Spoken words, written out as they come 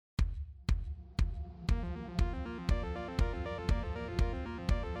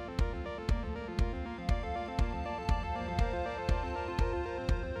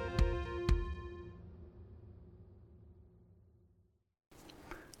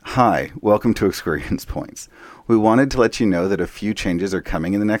Hi, welcome to Experience Points. We wanted to let you know that a few changes are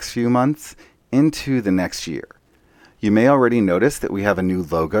coming in the next few months into the next year. You may already notice that we have a new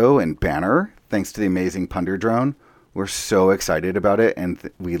logo and banner thanks to the amazing Punder drone. We're so excited about it and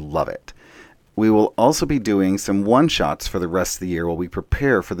we love it. We will also be doing some one-shots for the rest of the year while we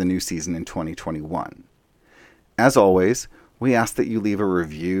prepare for the new season in 2021. As always, we ask that you leave a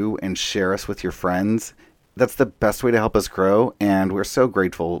review and share us with your friends. That's the best way to help us grow, and we're so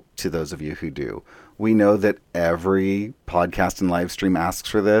grateful to those of you who do. We know that every podcast and live stream asks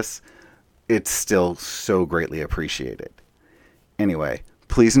for this. It's still so greatly appreciated. Anyway,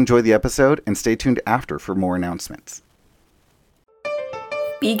 please enjoy the episode and stay tuned after for more announcements.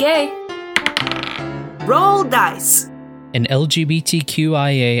 Be gay. Roll dice. An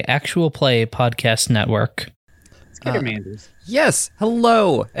LGBTQIA actual play podcast network. Skittermanders. Yes,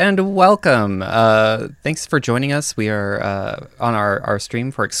 hello and welcome. Thanks for joining us. We are on our stream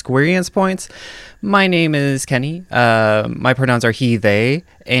for Experience Points. My name is Kenny. My pronouns are he, they,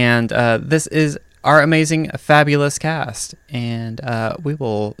 and this is our amazing, fabulous cast. And we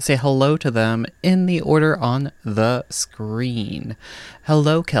will say hello to them in the order on the screen.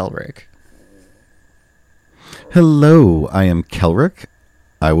 Hello, Kelrick. Hello, I am Kelrick.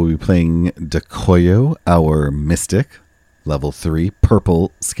 I will be playing Dekoyo, our mystic, level 3,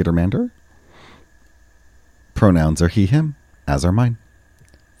 purple Skittermander. Pronouns are he, him, as are mine.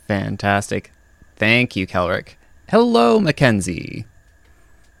 Fantastic. Thank you, Kelrick. Hello, Mackenzie.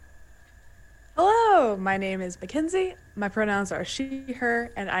 Hello, my name is Mackenzie. My pronouns are she,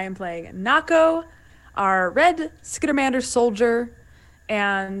 her, and I am playing Nako, our red Skittermander soldier,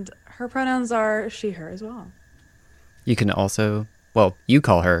 and her pronouns are she, her as well. You can also, well, you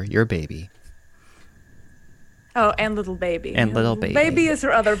call her your baby. Oh, and little baby. And little baby. Baby is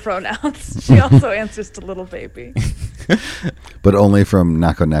her other pronouns. She also answers to little baby. But only from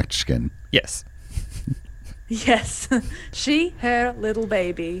Nakonechkin. Yes. Yes. She, her, little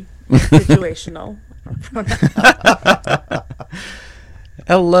baby. Situational.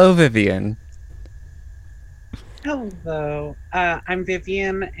 Hello, Vivian. Hello. I'm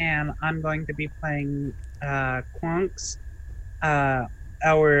Vivian, and I'm going to be playing Quonks,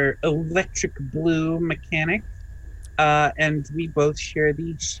 our electric blue mechanic. And we both share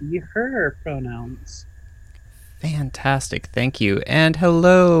the she, her pronouns. Fantastic. Thank you. And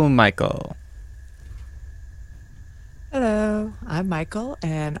hello, Michael. Hello, I'm Michael,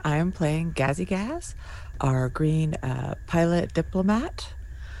 and I'm playing Gazzy Gaz, our green pilot diplomat.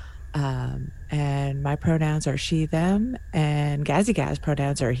 And my pronouns are she, them, and Gazzy Gaz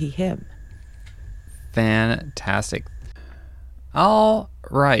pronouns are he, him. Fantastic. All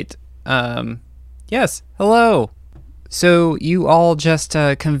right. Yes. Hello. So you all just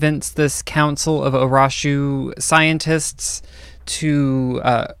convinced this council of Orashu scientists to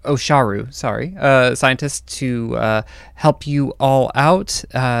Osharu, scientists to help you all out.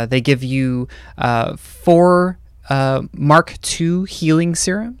 They give you 4 Mark II healing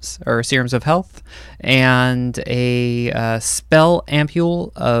serums, or serums of health, and a spell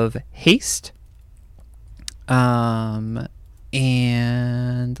ampule of haste. And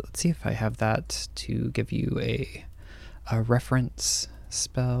let's see if I have that to give you a reference.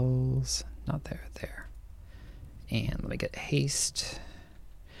 Spells, not there. And let me get haste.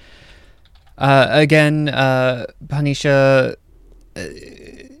 Again, Panisha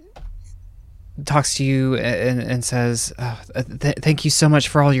talks to you and says, thank you so much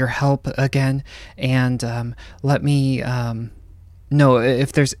for all your help again. And let me know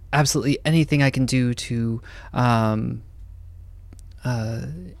if there's absolutely anything I can do to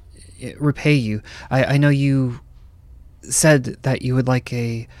repay you. I know you said that you would like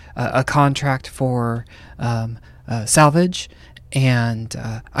a contract for salvage, and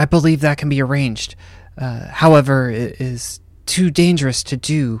I believe that can be arranged. However, it is too dangerous to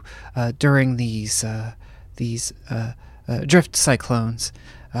do during these drift cyclones.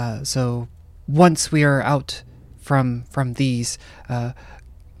 So once we are out from these,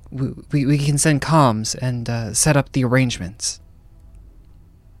 we can send comms and set up the arrangements.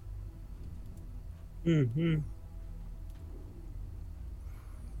 Mm-hmm.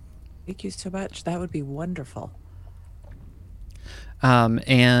 Thank you so much. That would be wonderful.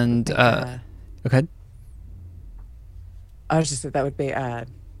 Okay. I was just that would be Nako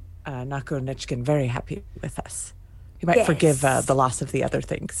Nichkin very happy with us. He might Yes. forgive the loss of the other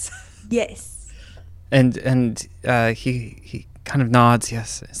things. Yes. And he kind of nods.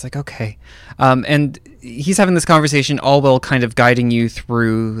 Yes, it's like okay, and he's having this conversation all while kind of guiding you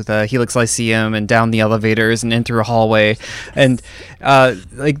through the Helix Lyceum and down the elevators and in through a hallway, and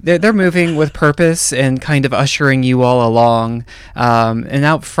like they're moving with purpose and kind of ushering you all along. And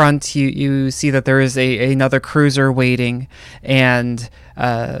out front, you see that there is another cruiser waiting, and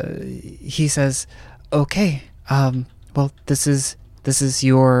he says, "Okay, well, this is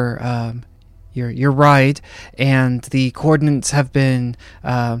your ride, and the coordinates have been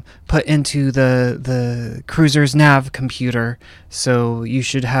put into the cruiser's nav computer, so you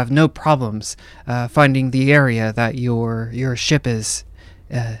should have no problems finding the area that your ship is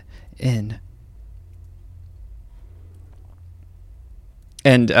in."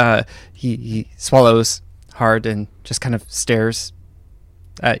 And he swallows hard and just kind of stares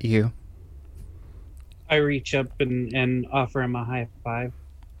at you. I reach up and offer him a high five.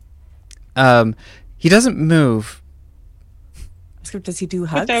 He doesn't move. Does he do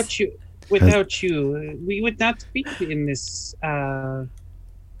hugs? Without you, we would not be in this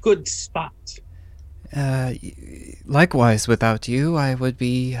good spot. Likewise, without you, I would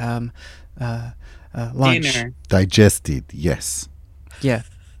be lunch. Dinner. Digested, yes. Yeah.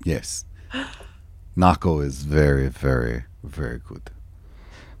 Yes. Nako is very, very, very good.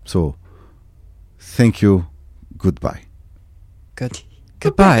 So, thank you. Goodbye.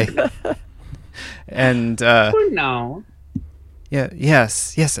 Goodbye. And For now.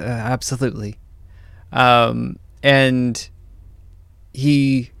 yes, absolutely. And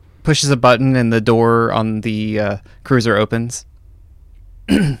he pushes a button and the door on the cruiser opens.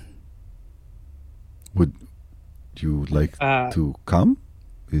 Would you like to come?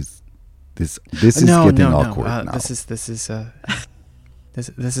 Is this is No. getting awkward now? This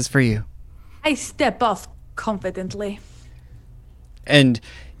is for you. I step off confidently. And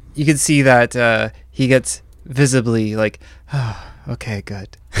you can see that he gets visibly like, oh, okay,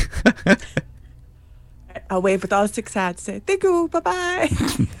 good. I'll wave with all 6 hands. Say thank you. Bye-bye.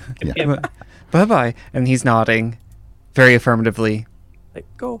 Yeah. Bye-bye. And he's nodding very affirmatively. Like,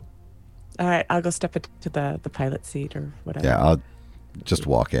 go. All right, I'll go step into the pilot seat or whatever. Yeah, I'll just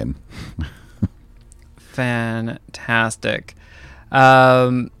walk in. Fantastic.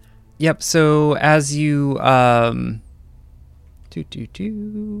 Yep, so as you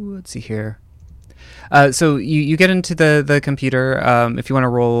let's see here. So you get into the computer. If you want to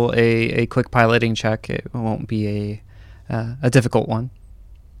roll a quick piloting check, it won't be a difficult one.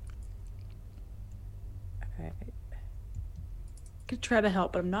 I could try to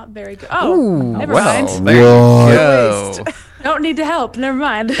help, but I'm not very good. Oh, Ooh, never well, mind. there you Whoa. go. Don't need to help. Never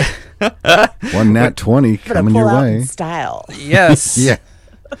mind. One nat 20 Gonna coming pull your out way. in style. Yes. Yeah.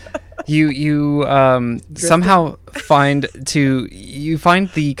 You somehow find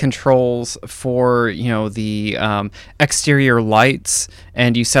the controls for the exterior lights,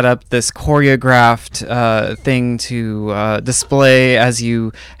 and you set up this choreographed thing to display as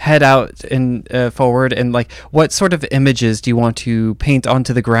you head out and forward. And like, what sort of images do you want to paint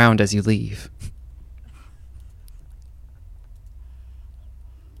onto the ground as you leave?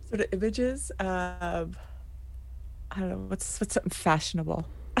 Sort of images. I don't know. What's something fashionable?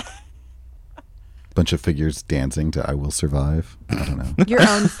 Bunch of figures dancing to I Will Survive. I don't know. Your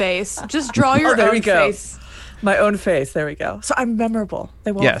own face. Just draw your there own we go. face. My own face. There we go. So I'm memorable.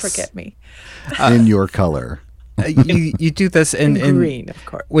 They won't Yes. forget me. In your color. You do this in Green, of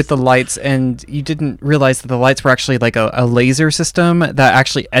course. with the lights, and you didn't realize that the lights were actually like a laser system that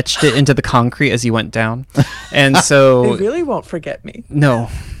actually etched it into the concrete as you went down. And so They really won't forget me. no,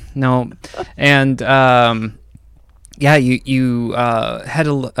 and yeah, you head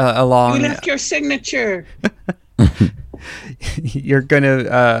along. You left your signature. You're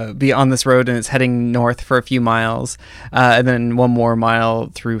gonna be on this road, and it's heading north for a few miles, and then one more mile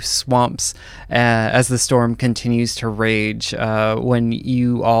through swamps as the storm continues to rage. When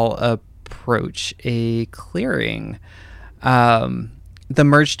you all approach a clearing, the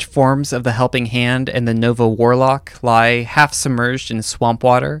merged forms of the Helping Hand and the Nova Warlock lie half submerged in swamp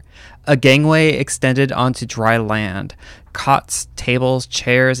water. A gangway extended onto dry land. Cots, tables,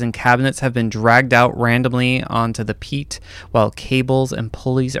 chairs, and cabinets have been dragged out randomly onto the peat, while cables and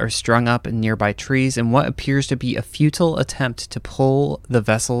pulleys are strung up in nearby trees in what appears to be a futile attempt to pull the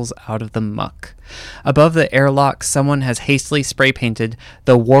vessels out of the muck. Above the airlock, someone has hastily spray painted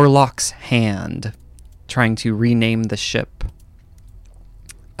the Warlock's Hand, trying to rename the ship.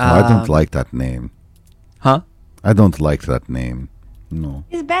 I don't like that name. Huh? I don't like that name. No.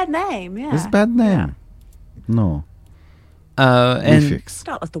 It's a bad name, yeah. It's a bad name. No. And Refix. It's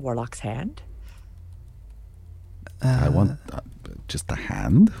not like the Warlock's Hand. I want just a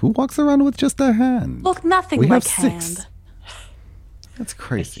hand. Who walks around with just a hand? Look nothing We like have hand. 6. That's I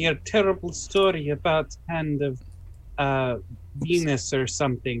crazy. hear a terrible story about kind of Venus or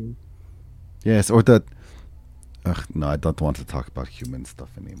something. Yes, or that. Ugh, no, I don't want to talk about human stuff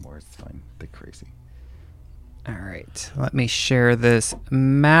anymore. It's fine. They're crazy. All right, let me share this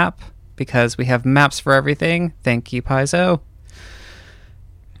map because we have maps for everything. Thank you, Paizo.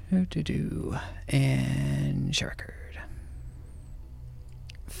 And share record.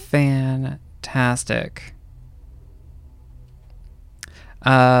 Fantastic.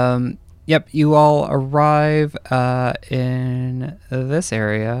 Yep, you all arrive in this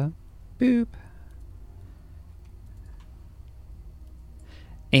area. Boop.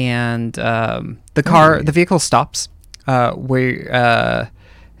 And the vehicle stops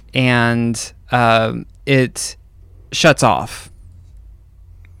and it shuts off.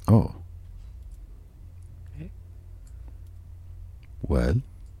 Oh. Well,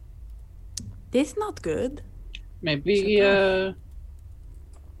 This not good. Maybe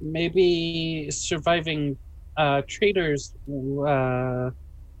surviving traders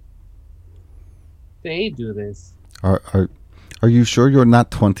they do this. are you sure your nat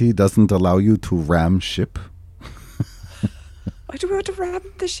 20 doesn't allow you to ram ship Why do we want to ram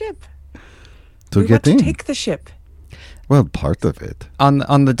the ship? to we get want in? to take the ship. Well, part of it.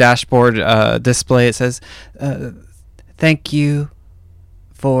 On the dashboard display, it says, "Thank you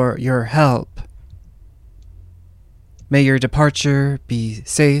for your help. May your departure be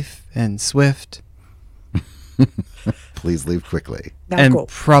safe and swift Please leave quickly. Now and go.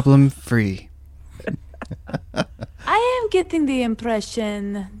 problem-free." I am getting the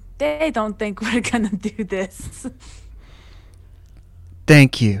impression they don't think we're gonna do this.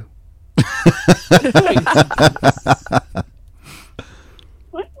 Thank you.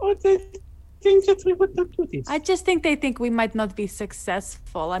 What they think that we would not do this? I just think they think we might not be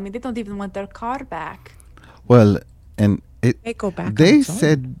successful. I mean, they don't even want their car back. Well, and They go back. on they its own.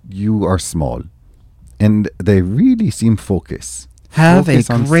 said you are small, and they really seem focused. Have Focus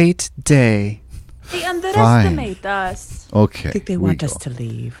a on- great day. They underestimate us. Okay. I think they we want us go. to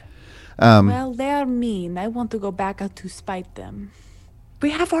leave. Well, they are mean. I want to go back out to spite them.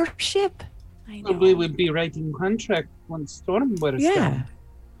 We have our ship. I know. Probably would be writing contract once Storm wears Yeah. down.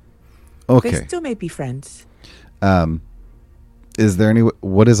 They Okay. still may be friends. Is there any?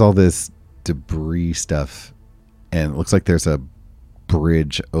 What is all this debris stuff? And it looks like there's a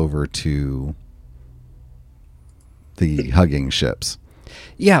bridge over to the hugging ships.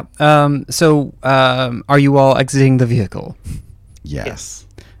 Yeah. So, are you all exiting the vehicle? Yes.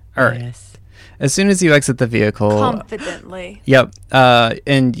 All right. Yes. As soon as you exit the vehicle, Confidently. yep,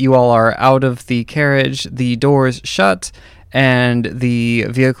 and you all are out of the carriage, the doors shut, and the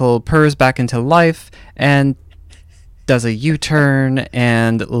vehicle purrs back into life and does a U-turn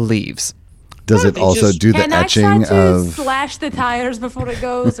and leaves. Does it they also just- do the Can I etching try to of? slash the tires before it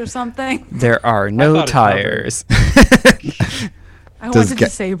goes or something? There are thought no it tires. I want Does to Ga-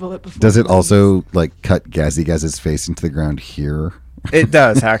 disable it before. Does it leaves. also like cut Gaz's face into the ground here? It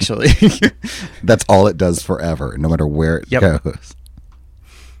does, actually. That's all it does forever, no matter where it Yep. goes.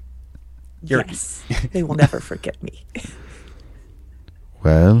 You're- Yes. They will never forget me.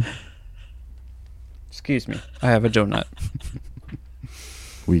 Well, Excuse me. I have a donut.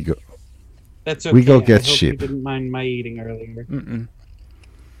 we go, That's okay. We go get I hope sheep. You didn't mind my eating earlier.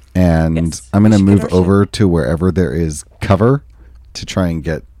 and Yes, I'm we gonna should get move our ship. over to wherever there is cover to try and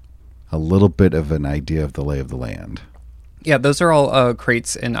get a little bit of an idea of the lay of the land. Yeah, those are all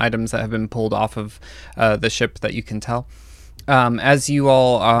crates and items that have been pulled off of the ship that you can tell. As you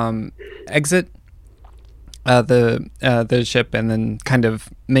all exit the ship and then kind of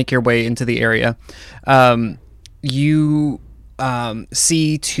make your way into the area, you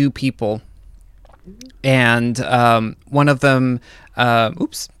see two people, and one of them.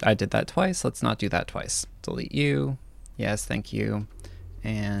 Oops, I did that twice. Let's not do that twice. Delete you. Yes, thank you.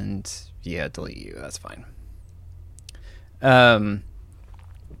 And yeah, delete you. That's fine.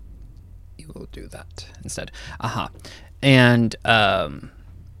 You will do that instead. Aha. And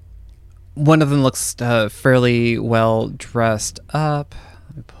one of them looks fairly well dressed up.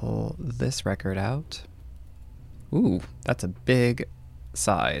 Let me pull this record out. Ooh, that's a big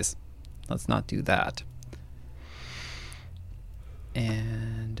size. Let's not do that.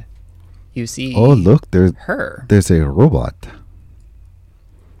 And you see Oh, look, her. there's a robot.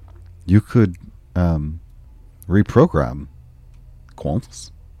 You could reprogram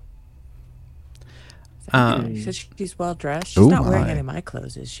Quants. She says she's well dressed. She's Oh not wearing my. any of my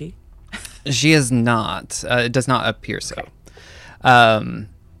clothes, is she? She is not. It does not appear so.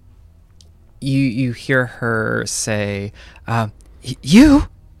 You hear her say, "You?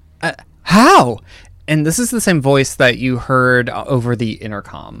 How? And this is the same voice that you heard over the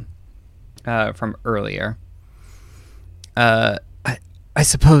intercom from earlier. I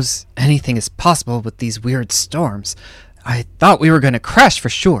suppose anything is possible with these weird storms. I thought we were going to crash for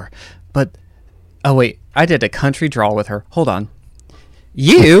sure, but... Oh, wait, I did a country drawl with her. Hold on.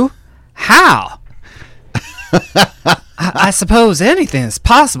 You? How? I suppose anything is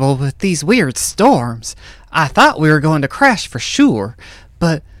possible with these weird storms. I thought we were going to crash for sure,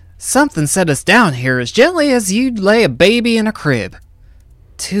 but something set us down here as gently as you'd lay a baby in a crib.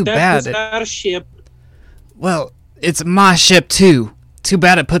 Too bad. That was not a ship. Well, it's my ship too. Too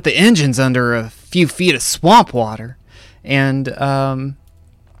bad it put the engines under a few feet of swamp water. And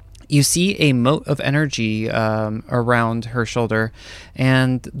you see a mote of energy around her shoulder,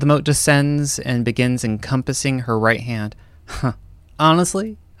 and the mote descends and begins encompassing her right hand.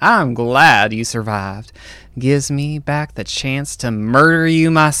 Honestly, I'm glad you survived. Gives me back the chance to murder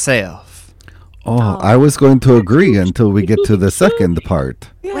you myself. Oh, I was going to agree until we get to the second part.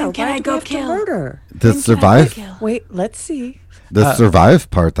 Yeah, When can why I do go we have to kill? murder? The survive, Wait, let's see. the survive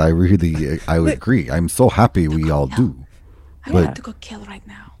part. I would agree. I'm so happy we all do. I But- want to go kill right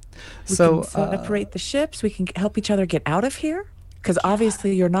now. We So, can separate the ships. We can help each other get out of here. Because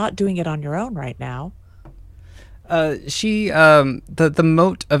obviously you're not doing it on your own right now. The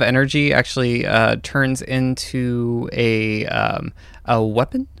mote of energy actually turns into a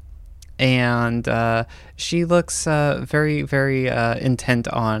weapon, and she looks very, very intent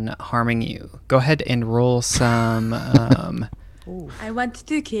on harming you. Go ahead and roll some I want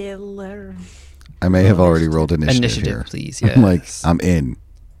to kill her. I may have already rolled initiative, initiative, here. please. I'm like, Yes. I'm in.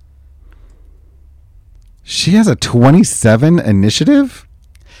 She has a 27 initiative?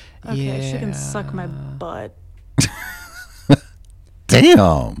 Okay, she can suck my butt.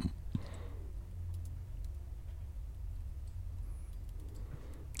 Damn.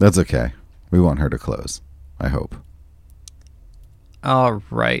 That's okay. We want her to close, I hope. All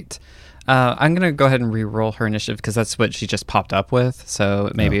right. I'm going to go ahead and re-roll her initiative because that's what she just popped up with.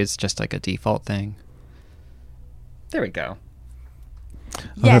 So maybe it's just like a default thing. There we go.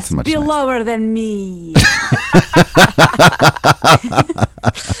 Yes, that's much be nicer. lower than me.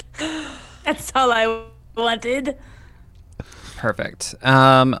 That's all I wanted. Perfect.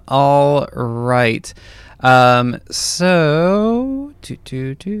 All right. So...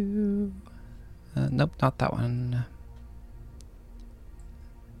 nope, not that one.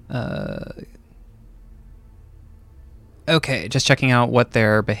 Okay, just checking out what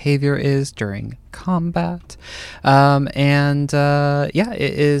their behavior is during combat. Yeah,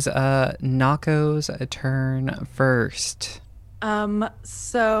 it is Nako's turn first.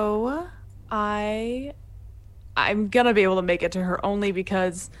 So I'm gonna be able to make it to her only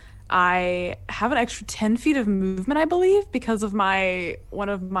because I have an extra 10 feet of movement, I believe, because of one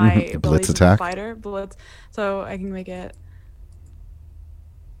of my The blitz abilities as a attack? fighter, blitz. So I can make it.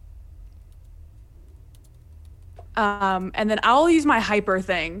 And then I'll use my hyper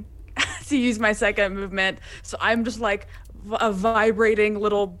thing to use my second movement. So I'm just like a vibrating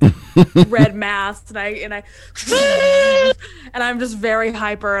little red mass, and I and I'm just very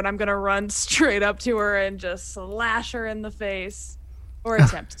hyper, and I'm gonna run straight up to her and just slash her in the face, or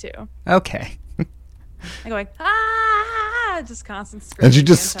attempt to. Okay. I'm going just constant screaming. And she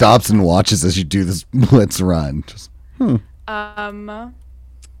just anti- stops and watches as you do this blitz run. Just,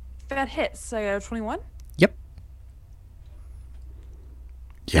 That hits. So I got a 21. Yep.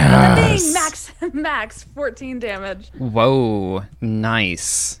 yes. Ding! Max 14 damage. Whoa.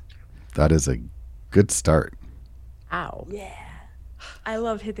 Nice. That is a good start. Ow. Yeah. I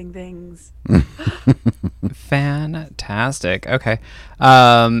love hitting things. Fantastic. Okay.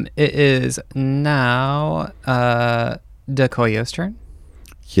 It is now Dekoyo's turn.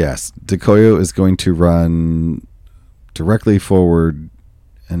 Yes. Dekoyo is going to run directly forward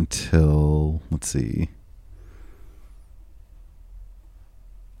until, let's see.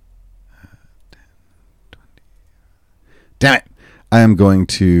 Damn it. I am going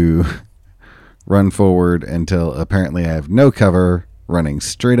to run forward until apparently I have no cover, running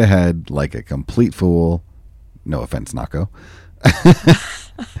straight ahead like a complete fool. No offense, Nako.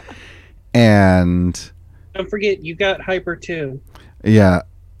 And Don't forget, you got hyper too. yeah.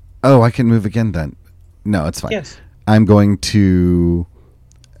 Oh, I can move again then. No, it's fine. Yes. I'm going to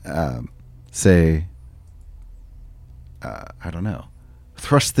say, I don't know,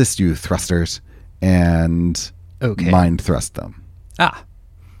 thrust this, you thrusters, and Okay. mind thrust them. Ah.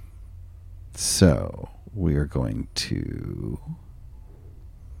 So we are going to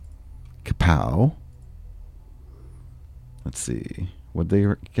kapow. Let's see. What'd they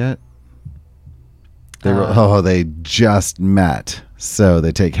get? They they just met. So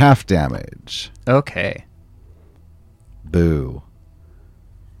they take half damage. Okay. Boo.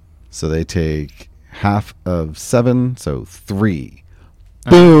 So they take half of 7, so 3.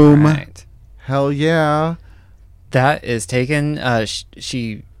 Boom. All right. Hell yeah. That is taken.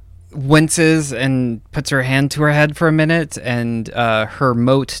 She winces and puts her hand to her head for a minute, and her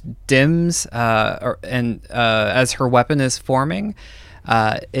moat dims. As her weapon is forming,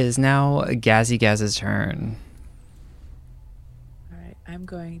 is now Gazzy Gaz's turn. All right, I'm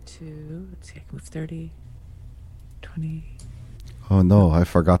going to, let's see, I can move 30, 20 Oh no, I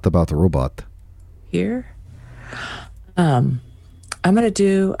forgot about the robot. here. I'm going to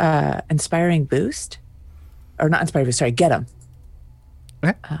do Inspiring Boost. Or not Inspiring Boost, sorry, Get 'em.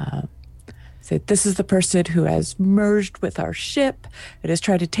 Okay. So this is the person who has merged with our ship. It has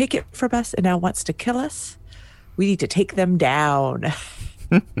tried to take it from us and now wants to kill us. We need to take them down.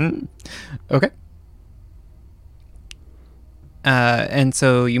 Okay. And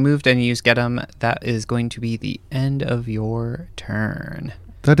so you moved and you used Get 'em. That is going to be the end of your turn.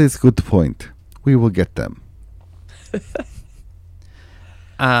 That is good point. We will get them.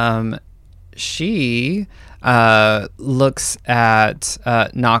 She looks at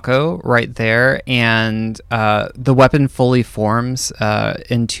Nako right there, and the weapon fully forms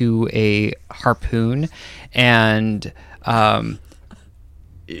into a harpoon, and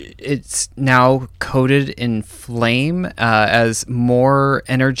it's now coated in flame as more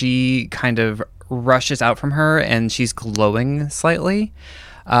energy kind of rushes out from her, and she's glowing slightly.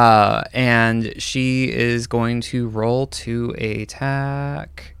 And she is going to roll to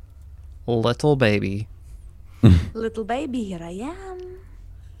attack little baby. Little baby, here I am.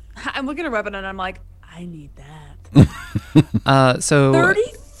 I'm looking at weapon and I'm like, I need that. So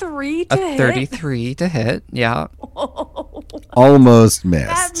 33 to a hit. 33 to hit. Yeah. Almost That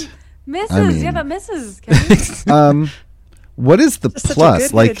missed. misses. I mean- Yeah, that misses. Kenny. What is the Just such a plus?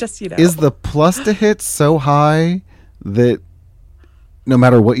 good way to Like, just, you know. is the plus to hit so high that no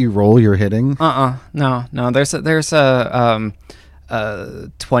matter what you roll, you're hitting? No. There's a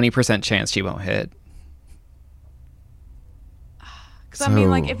 20% chance she won't hit. Because I mean,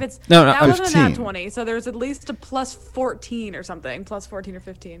 like, So- if it's No, that wasn't a nat 15. 20, so there's at least a plus 14 or something, plus 14 or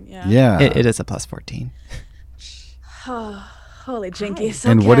 15. Yeah. Yeah. It is a plus 14. Holy jinkies.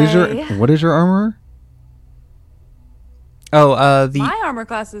 And Okay. what is your armor? Oh, My armor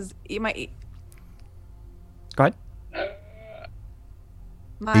class is go ahead.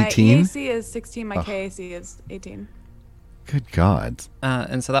 my 18? EAC is 16. My KAC is 18. Good God.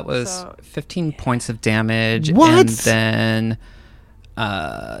 And so that was So, 15 points of damage. What? And then,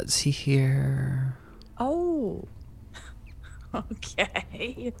 let's see here. Oh.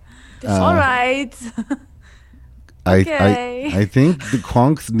 Okay. All right. Okay. I think the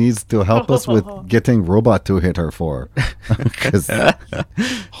Quonks needs to help us with getting robot to hit her for. Because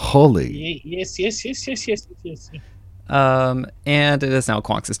holy. Yes. And it is now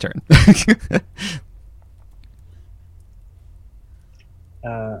Quonks' turn.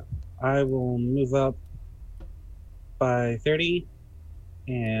 I will move up by 30,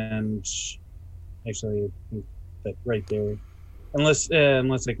 and actually, I think that right there, unless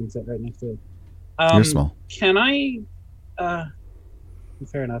I can sit right next to it. You're small. Can I?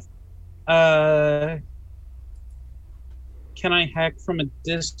 Fair enough. Can I hack from a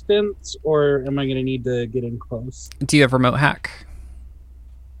distance, or am I going to need to get in close? Do you have remote hack?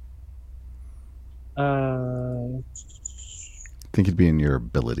 I think it'd be in your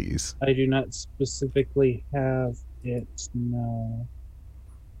abilities. I do not specifically have it. No.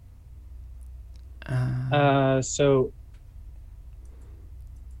 So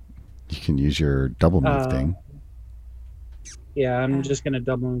You can use your double move thing. yeah, I'm just gonna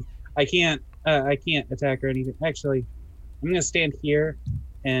double move. I can't attack or anything. Actually, I'm gonna stand here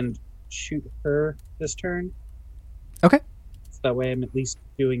and shoot her this turn. Okay. So that way I'm at least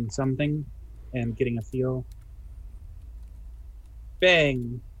doing something and getting a feel.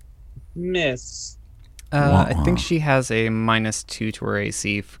 Bang. Miss. I think she has a -2 to her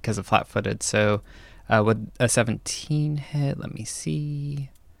AC because of flat-footed. So would a 17 hit? Let me see.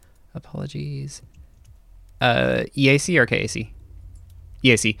 Apologies. EAC or KAC?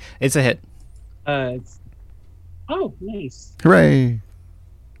 EAC. It's a hit. It's... Oh, nice. Hooray!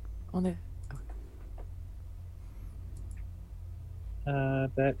 Only.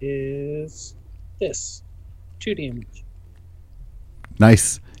 That is this. 2 damage.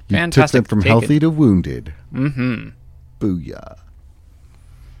 Nice. You Fantastic. took them from Take healthy it. to wounded. Mm-hmm. Booyah.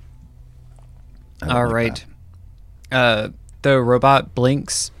 I All like right. that. The robot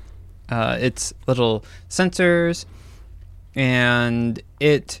blinks its little sensors, and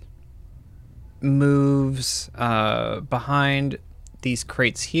it moves behind these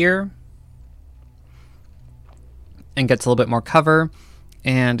crates here and gets a little bit more cover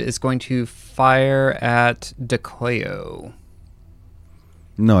and is going to fire at Dekoyo.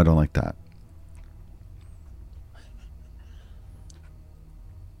 No, I don't like that.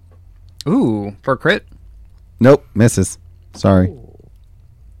 Ooh, for a crit? Nope, misses. Sorry.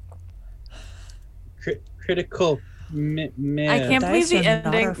 Critical miss. I can't believe Dice the are not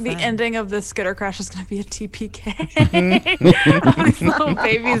our ending. The friend. ending of this skitter crash is going to be a TPK. All these little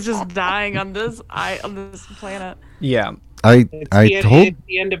babies just dying on this planet. Yeah. It's told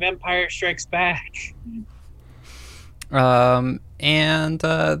the end of Empire Strikes Back. And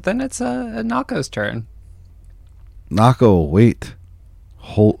then it's Nako's turn. Nako, wait.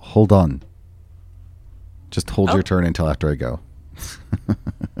 Hold on. Just hold your turn until after I go.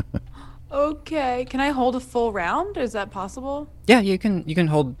 Okay, can I hold a full round? Is that possible? Yeah, you can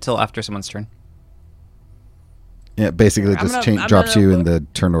hold till after someone's turn. Yeah, basically I'm just gonna- I'm drops gonna you in look- the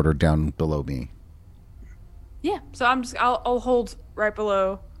turn order down below me. Yeah. So I'll hold right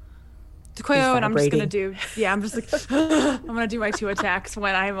below He's Dekoyo, and I'm just gonna vibrating. do. Yeah, I'm just like I'm gonna do my 2 attacks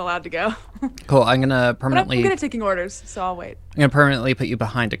when I am allowed to go. Cool. I'm gonna But I'm permanently good at taking orders, so I'll wait. put you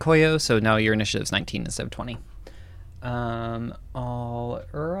behind Dekoyo, so now your initiative's 19 instead of 20. All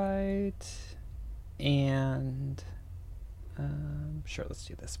right. And sure, let's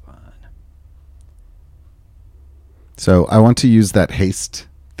do this one. So I want to use that haste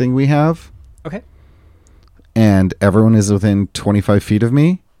thing we have, Okay. and everyone is within 25 feet of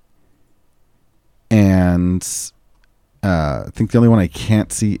me. And I think the only one I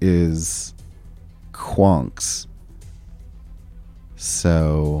can't see is Quonks.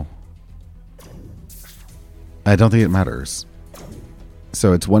 So I don't think it matters.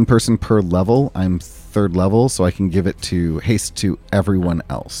 So it's one person per level. I'm 3rd level, so I can give it to haste to everyone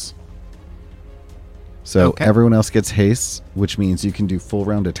else. So Okay. everyone else gets haste, which means you can do full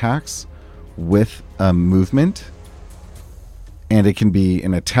round attacks with a movement. And it can be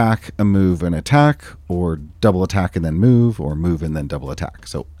an attack, a move, an attack, or double attack and then move, or move and then double attack.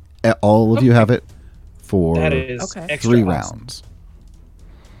 So all of you have it for That is Okay. extra 3 awesome. rounds.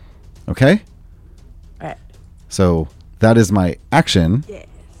 Okay? All right. So that is my action. Yes.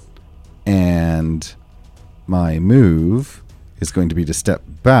 And my move is going to be to step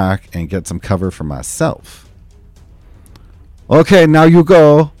back and get some cover for myself. Okay, now you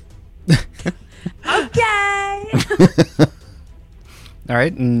go. Okay. All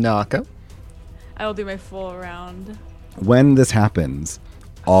right, Nako. I will do my full round. When this happens,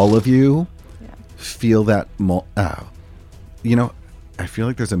 all of you Yeah. feel that. You know, I feel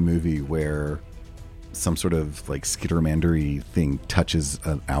like there's a movie where some sort of like skittermandery thing touches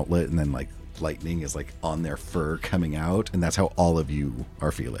an outlet and then like lightning is like on their fur coming out, and that's how all of you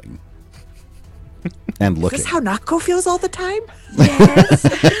are feeling and Is looking. this how Nako feels all the time? Yes.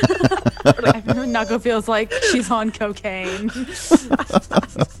 Nako feels like she's on cocaine.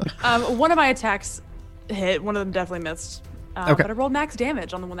 One of my attacks hit. One of them definitely missed. Okay. But I rolled max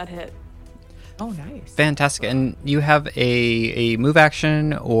damage on the one that hit. Oh, nice. Fantastic. And you have a move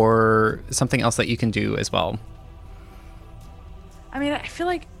action or something else that you can do as well. I mean, I feel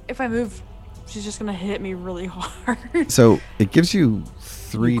like if I move, she's just gonna hit me really hard. So it gives you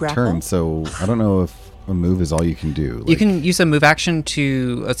 3 grapple? turns. So I don't know if a move is all you can do. You can use a move action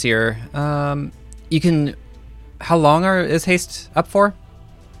to, let's see here. You can, how long is haste up for?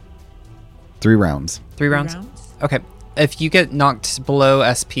 3 rounds. 3 rounds? Okay. If you get knocked below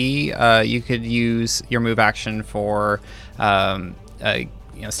SP, you could use your move action for,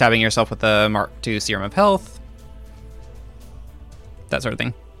 stabbing yourself with the Mark II Serum of Health, that sort of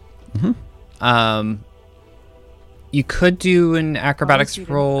thing. Mm-hmm. You could do an acrobatics you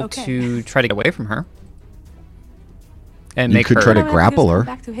did. roll Okay. to try to get away from her, and You make could her try to I'm gonna grapple just her. come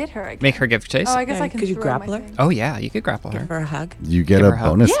back to hit her again. make her give chase. Oh, I guess Yeah, I can. could you throw grapple my her? thing. Oh yeah, you could grapple Give her. her a hug. You get Give a her a hug.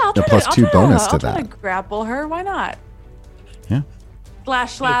 bonus, Yeah, I'll a try plus to, 2 bonus to I'll try that. to grapple her. Why not? Yeah.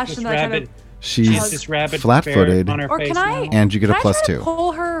 Slash, This and then I try rabbit, to. She's this rabbit flat-footed. on her Or face can I? now. and you get can a plus I try 2. to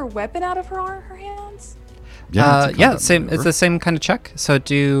pull her weapon out of her hands? Yeah, it's a combat Same. maneuver. It's the same kind of check. So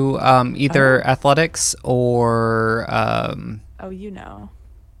do either athletics or Oh, you know.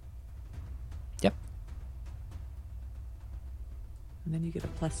 yep. And then you get a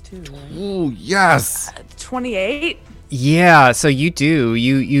 +2, right? Ooh, yes. 28. Yeah. So you do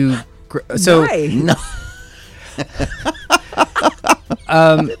so Nice. No.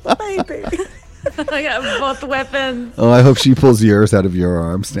 Baby. I got both weapons. Oh, I hope she pulls yours out of your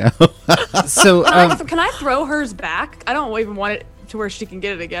arms now. so Can I throw hers back? I don't even want it to where she can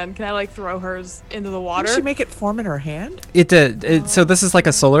get it again. Can I like throw hers into the water? Did she make it form in her hand? it did. So this is like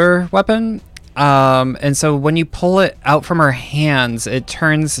a solar weapon. And so when you pull it out from her hands, it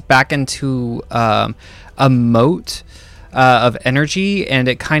turns back into a moat of energy, and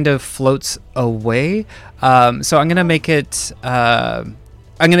it kind of floats away. So I'm gonna make it.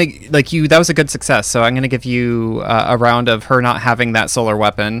 I'm gonna that was a good success. So I'm gonna give you a round of her not having that solar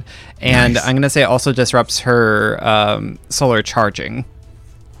weapon, and Nice. I'm gonna say it also disrupts her solar charging.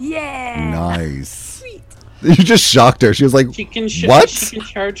 Yeah. Nice. You just shocked her. She was like, She can "What? She can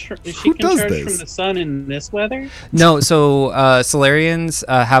charge. She Who can does charge this? from the sun in this weather. No, so Solarians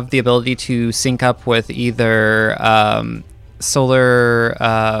have the ability to sync up with either solar.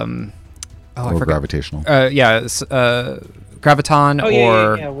 I or forgot. gravitational." Graviton Oh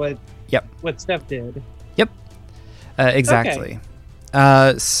or yeah. What? Yep. What Steph did. exactly.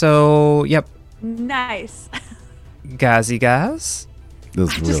 So yep, Nice. Gazy Gaz. This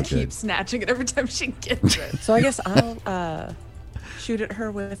is real Just good. keep snatching it every time she gets it. So I guess I'll shoot at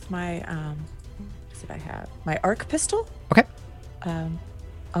her with my what did I have? My arc pistol. Okay.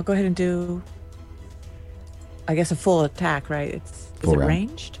 I'll go ahead and do, I guess, a full attack, right? Is Full it round.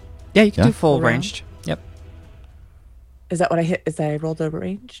 ranged? Yeah, you can Yeah. do full Full round? ranged. Yep. Is that what I hit? Is that I rolled a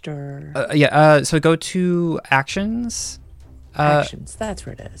ranged or So go to actions. actions? That's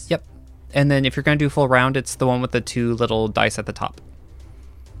where it is. Yep. And then if you're going to do full round, it's the one with the 2 little dice at the top.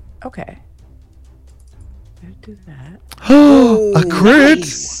 Okay. I'll do that. A crit.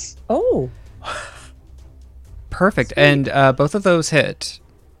 Nice. Oh, Perfect. And both of those hit.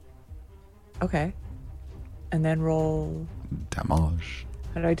 okay. And then roll. Damage.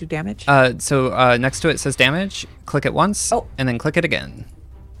 How do I do damage? So next to it says damage. Click it once, Oh. and then click it again.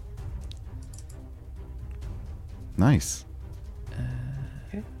 Nice.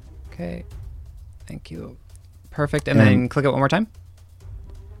 Okay. Thank you. Perfect. And And- then click it one more time.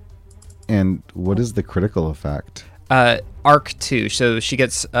 And what is the critical effect? Arc 2. So she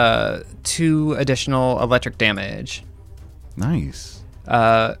gets 2 additional electric damage. Nice.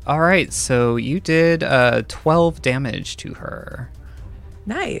 All right. So you did 12 damage to her.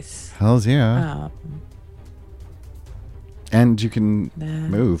 Nice. Hells yeah. And you can Nah.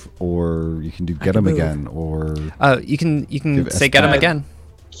 move, or you can do I get can him move. again, or You can Give say get him SP. again.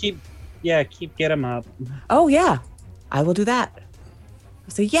 Keep get him up. Oh yeah, I will do that. I'll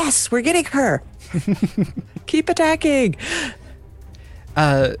say yes. We're getting her. Keep attacking.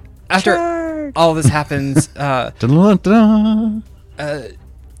 After Charge. all this happens, dun-dun-dun-dun.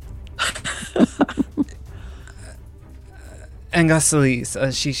 Angostiles,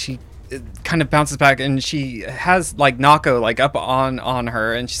 she kind of bounces back, and she has like Nako like up on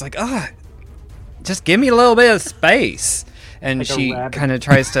her, and she's like, just give me a little bit of space. And Like a she rabbit. kind of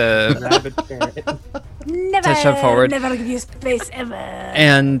tries to Rabbit ferret. Never. shove forward. Never give you space ever.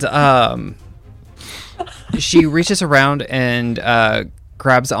 and she reaches around and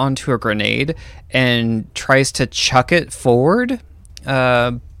grabs onto a grenade and tries to chuck it forward.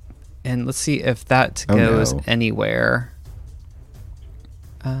 And let's see if that Oh, goes no. anywhere.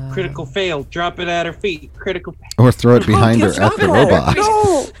 Critical fail. Drop it at her feet. Critical. Or throw it behind her Yes, at the no. robot.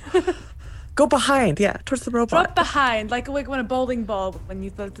 No. Go behind. Yeah, towards the robot. Drop behind, like when a bowling ball when you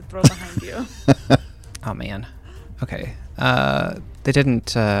throw to throw behind you. Oh man. Okay. They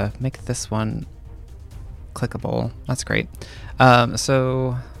didn't make this one clickable. That's great.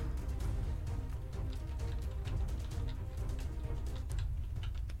 So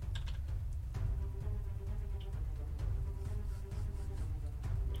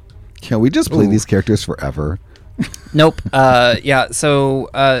Can we just play Ooh. these characters forever? nope. Yeah. So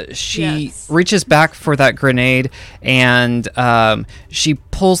she Yes. reaches back for that grenade, and she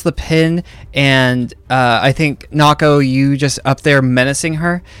pulls the pin. And I think Nako, you just up there menacing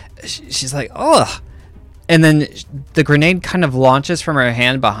her. She's like, "Ugh," and then the grenade kind of launches from her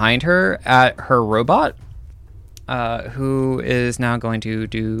hand behind her at her robot, who is now going to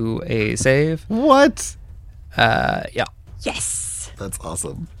do a save. What? Yeah. Yes. That's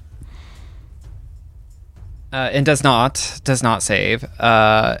awesome. And does not save.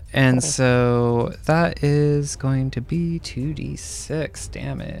 And so that is going to be 2d6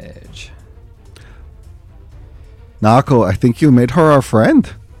 damage. Nako, I think you made her our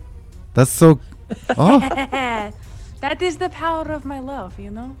friend. That's so. Oh, That is the power of my love, you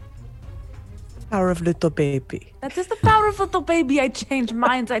know? Power of little baby. That is the power of little baby. I change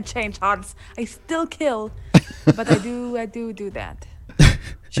minds, I change hearts. I still kill. But I do that.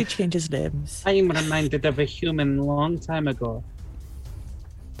 She changes limbs. I am reminded of a human long time ago.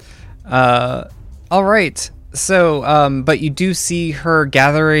 All right. So, but you do see her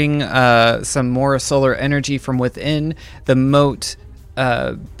gathering some more solar energy from within. The moat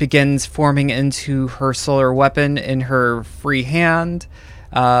begins forming into her solar weapon in her free hand.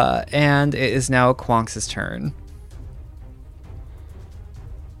 And it is now Quonks' turn.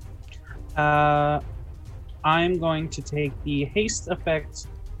 I'm going to take the haste effect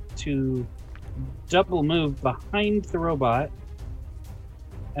to double move behind the robot,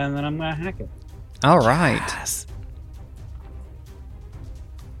 and then I'm going to hack it. All right. Yes.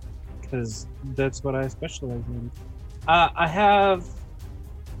 Because that's what I specialize in. I have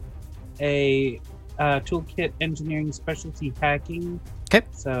a toolkit engineering specialty hacking. Okay.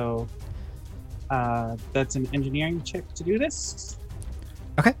 So that's an engineering check to do this.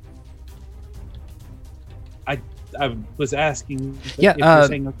 Okay. I was asking Yeah, if you're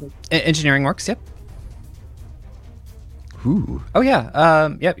saying okay. Engineering works, yep. Ooh. Oh yeah,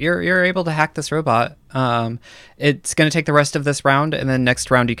 yep. You're able to hack this robot. It's going to take the rest of this round, and then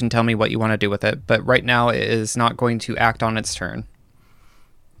next round you can tell me what you want to do with it. But right now, it is not going to act on its turn.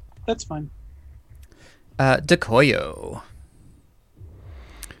 That's fine. Decoyo.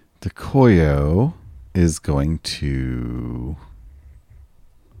 Decoyo is going to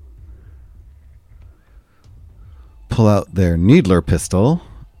pull out their needler pistol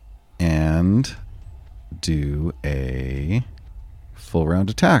and do a full round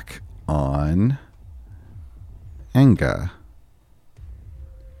attack on Anga.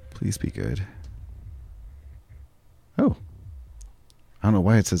 Please be good. Oh. I don't know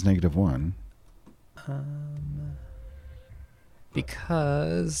why it says -1.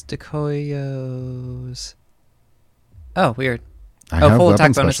 Because Decoyo's... Oh, weird. I Oh, have full attack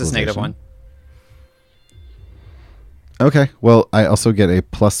weapon bonus is specialization. -1. Okay, well, I also get a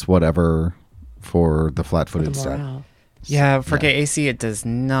plus whatever for the flat-footed The stat. morale. Yeah, for KAC, it does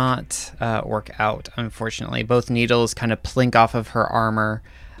not work out, unfortunately. Both needles kind of plink off of her armor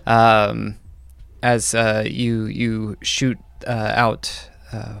as you shoot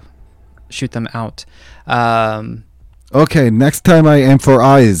shoot them out. Okay, next time I aim for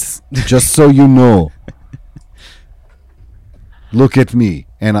eyes, just so you know. Look at me,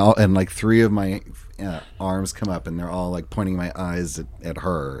 and like 3 of my arms come up, and they're all like pointing my eyes at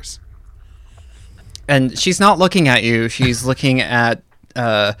hers. And she's not looking at you. She's looking at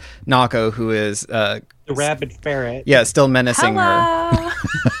Nako, who is The rabid ferret. yeah, still menacing her. Hello.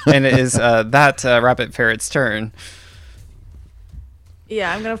 And it is that rabbit ferret's turn.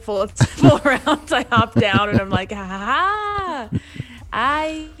 Yeah, I'm gonna full around. I hop down and I'm like, ha ha.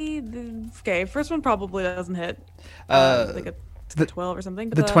 Okay, first one probably doesn't hit. Like a 12 or something.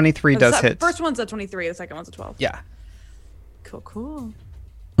 But the 23 does hit. First one's a 23. The second one's a 12. Yeah. Cool.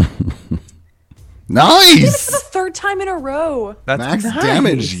 Nice! For the third time in a row. That's Max nice.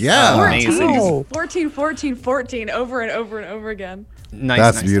 damage, yeah. Amazing. Oh. 14, 14, over and over and over again. Nice.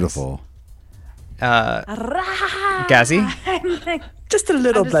 That's nice, beautiful. Nice. Gazzy? I'm like Just a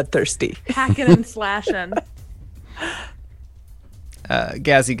little I'm just- bloodthirsty. hacking and slashing.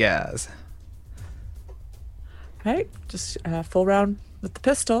 Gazzy Gaz. Right? Just full round with the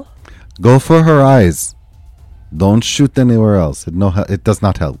pistol. Go for her eyes. Don't shoot anywhere else. It does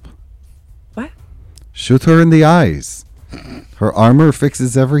not help. What? Shoot her in the eyes. Her armor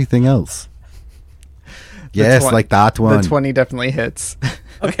fixes everything else. Yes, twen- like that one. The 20 definitely hits.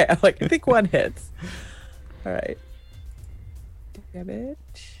 Okay, I think one hits. All right.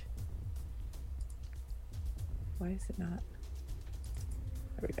 Damage. Why is it not?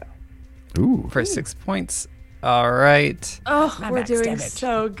 There we go. Ooh. For 6 points. All right. Oh, My we're max doing damage.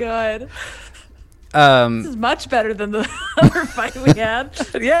 so good. This is much better than the other fight we had.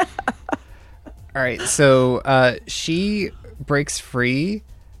 Yeah. All right. So she breaks free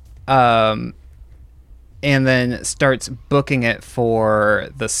and then starts booking it for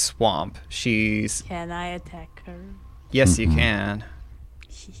the swamp. She's... Can I attack her? Yes, you can.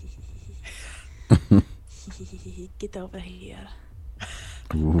 Get over here.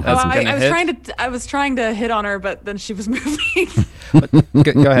 That's I gonna was hit. I was trying to hit on her, but then she was moving.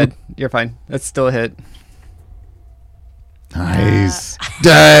 Go ahead. You're fine. That's still a hit. Nice.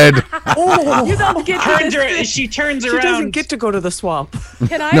 Dead. You don't get to Turns this- her, she turns She around. doesn't get to go to the swamp.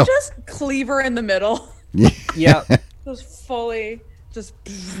 Can I No. just cleave her in the middle? Yeah. Just fully, just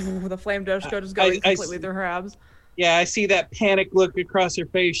the flame Doshko just going I completely through her abs. Yeah, I see that panic look across her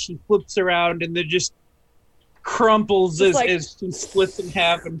face. She flips around and then just crumples Just like- as she splits in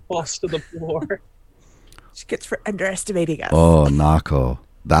half and falls to the floor. She gets for underestimating us. Oh, Nako.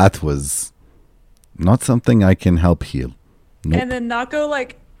 That was not something I can help heal. Nope. And then Nako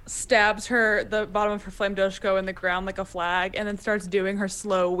like stabs her the bottom of her flame Doshko in the ground like a flag, and then starts doing her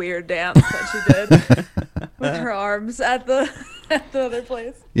slow weird dance that she did with her arms at the other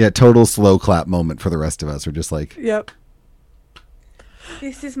place. Yeah, total slow clap moment for the rest of us. We're just like, Yep.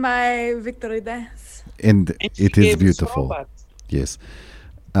 This is my victory dance. and And she it gave is us beautiful. robots. Yes.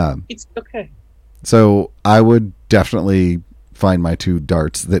 It's okay. So I would definitely find my 2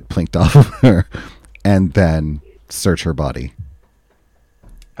 darts that plinked off of her and then search her body.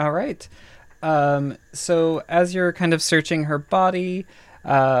 All right. So as you're kind of searching her body,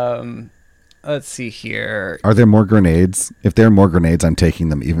 let's see here. Are there more grenades? If there are more grenades, I'm taking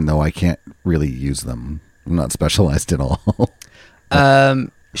them, even though I can't really use them. I'm not specialized at all.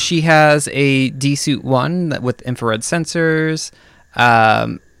 She has a D-Suit 1 with infrared sensors,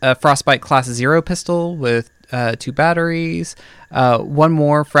 a Frostbite Class 0 pistol with 2 batteries, 1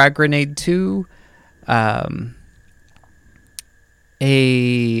 more frag grenade 2,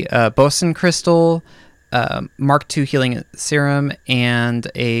 a Bosun crystal, Mark II healing serum, and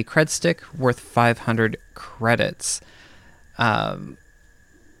a cred stick worth 500 credits.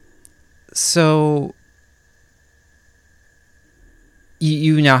 So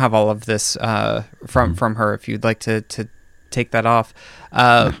you now have all of this from her if you'd like to take that off.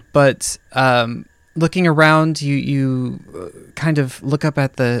 But looking around, you kind of look up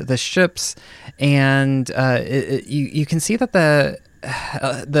at the ships, and you can see that the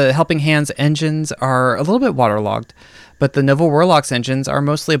Helping Hands engines are a little bit waterlogged, but the Nova Warlock's engines are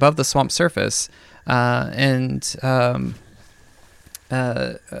mostly above the swamp surface.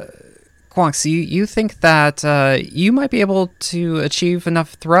 Quonks, you think that you might be able to achieve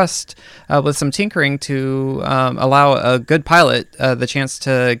enough thrust with some tinkering to allow a good pilot the chance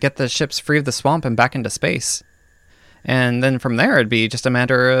to get the ships free of the swamp and back into space. And then from there, it'd be just a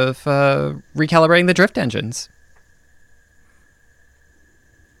matter of recalibrating the drift engines.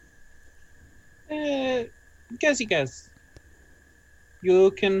 Guess.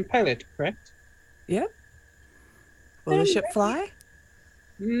 You can pilot, correct? Yep. Will the ship fly?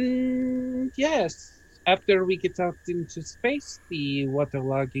 Yes. After we get out into space, the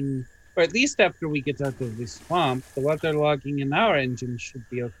waterlogging, or at least after we get out of the swamp, the waterlogging in our engines should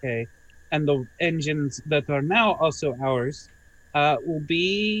be okay. And the engines that are now also ours will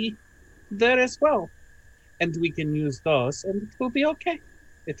be there as well. And we can use those, and it will be okay.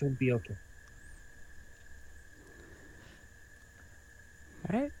 It will be okay.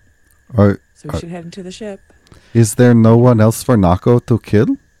 All right. So we should head into the ship. Is there no one else for Nako to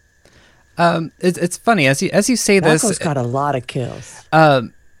kill? It's funny as you say this. Nako's got a lot of kills.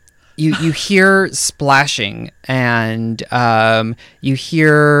 You hear splashing, and you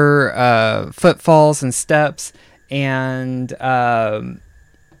hear footfalls and steps, and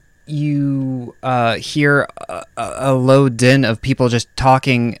you hear a low din of people just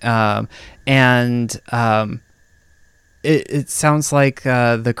talking, and it sounds like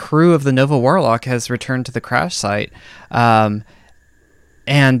the crew of the Nova Warlock has returned to the crash site, and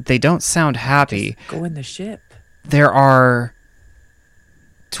they don't sound happy. Just go in the ship. There are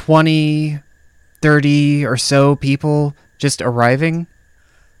 20, 30 or so people just arriving.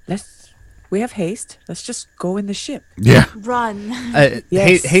 We have haste. Let's just go in the ship. Yeah. Run.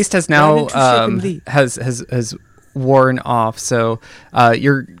 Yes. Haste has Run now into ship and leave. has worn off. So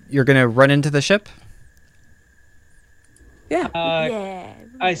you're gonna run into the ship. Yeah. Yeah.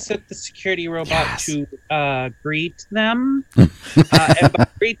 I set the security robot to greet them. And by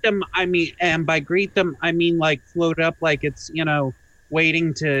greet them, I mean like float up like it's,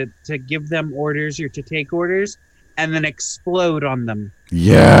 waiting to give them orders or to take orders, and then explode on them.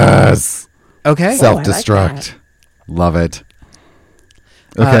 Yes. Okay. Self-destruct. Love it.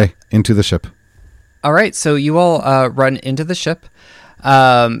 Okay, into the ship. All right. So you all run into the ship.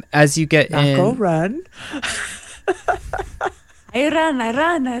 As you get in. Go run. I run.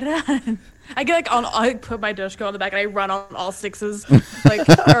 I get I put my Doshko on the back and I run on all sixes, or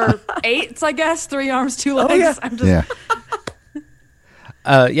 8s, I guess. 3 arms, 2 legs. yeah. I'm just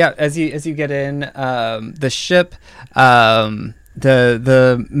As you get in the ship,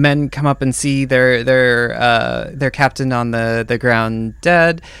 the men come up and see their captain on the ground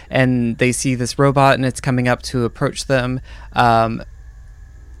dead, and they see this robot and it's coming up to approach them. Go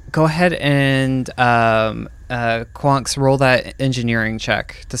ahead and Quonks, roll that engineering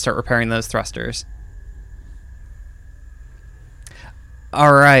check to start repairing those thrusters.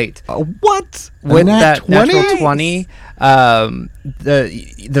 All right. What? With Nat that natural 20,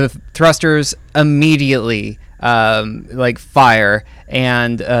 the thrusters immediately fire,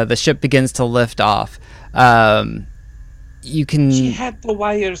 and the ship begins to lift off. You can. She had the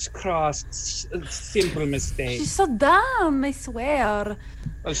wires crossed. Simple mistake. She's so dumb, I swear.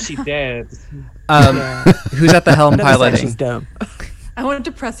 Oh, she did. Who's at the helm Never said piloting? she's dumb. I wanted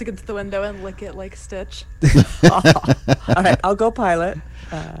to press against the window and lick it like Stitch. All right, I'll go pilot.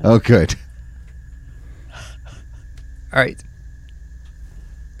 Oh, good. All right.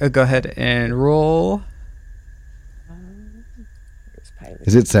 Go ahead and roll.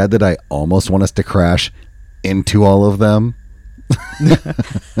 Is it sad that I almost want us to crash into all of them?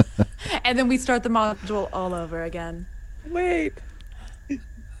 And then we start the module all over again. Wait.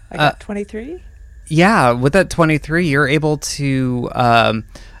 I got 23. Yeah, with that 23, you're able to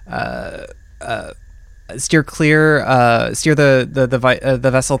steer the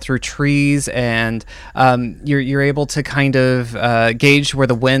vessel through trees, and you're able to kind of gauge where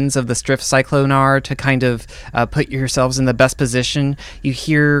the winds of the drift cyclone are to kind of put yourselves in the best position. You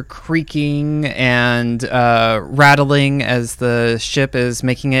hear creaking and rattling as the ship is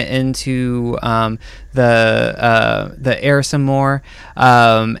making it into the air some more,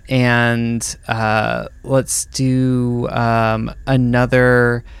 and let's do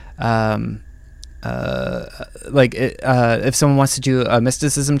another. If someone wants to do a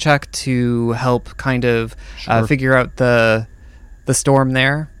mysticism check to help kind of figure out the storm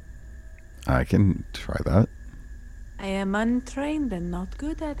there. I can try that. I am untrained and not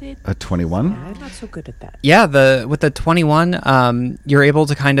good at it. A 21? I'm not so good at that. Yeah, with the 21, you're able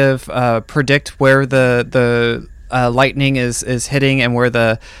to kind of predict where the lightning is hitting and where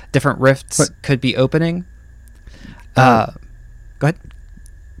the different rifts could be opening. Go ahead.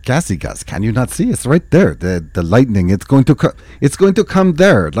 Gassy Gas, can you not see? It's right there. The lightning. It's going to come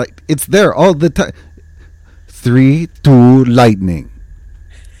there. Like it's there all the time. 3, 2, lightning.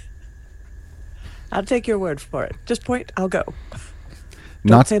 I'll take your word for it. Just point, I'll go. Don't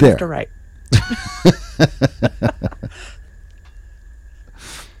Not say there. left or right.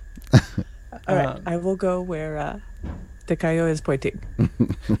 All right, I will go where Takayo is pointing.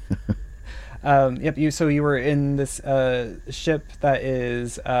 Yep. So you were in this ship that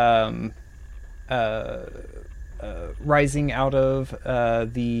is rising out of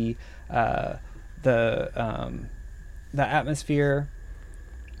the atmosphere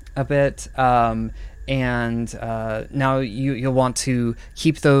a bit, and now you'll want to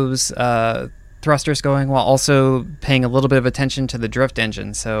keep those thrusters going while also paying a little bit of attention to the drift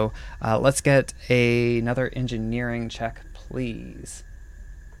engine. So let's get another engineering check, please.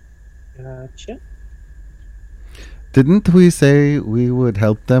 Gotcha. Didn't we say we would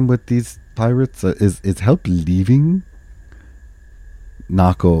help them with these pirates? Is help leaving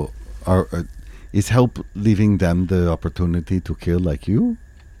Nako? Is help leaving them the opportunity to kill like you?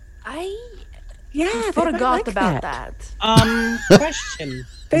 Yeah, they might Forgot like about that. Question.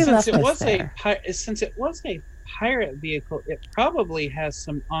 They since left it us was there. since it was a pirate vehicle, it probably has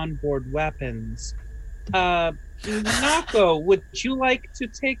some onboard weapons. Nako, would you like to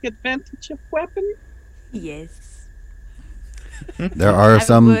take advantage of weapon? Yes. There are I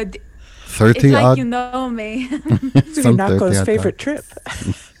some would. 30 It's like odd. you know me. This is Some Nako's 30 odd favorite trip.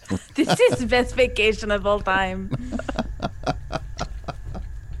 This is the best vacation of all time.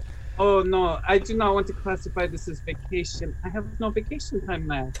 Oh no, I do not want to classify this as vacation. I have no vacation time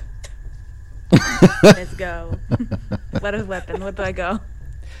now. Let's go. What is weapon? What do I go?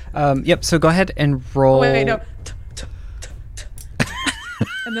 Yep. So go ahead and roll. Oh, wait, no.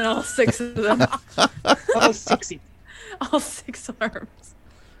 And then all 6 of them. Oh, 60. All 6 arms.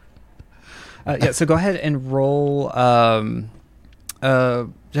 Yeah. So go ahead and roll.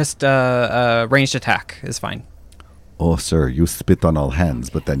 Just ranged attack is fine. Oh, sir, you spit on all hands,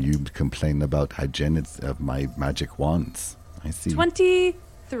 but then you complain about hygiene of my magic wands. I see.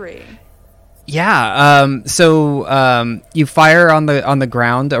 23. Yeah. So you fire on the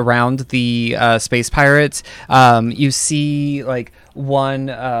ground around the space pirates. You see like one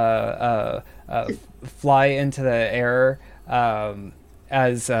fly into the air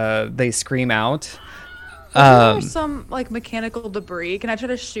as they scream out. There's some like mechanical debris. Can I try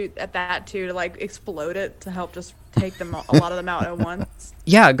to shoot at that too to like explode it to help just take them a lot of them out at once?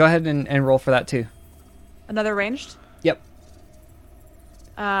 Yeah. Go ahead and roll for that too. Another ranged? Yep.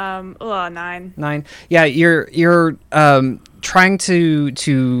 9. 9. Yeah, you're trying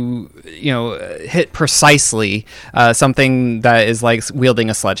to hit precisely something that is like wielding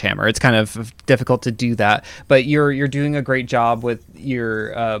a sledgehammer. It's kind of difficult to do that, but you're doing a great job with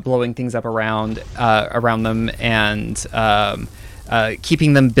your blowing things up around them and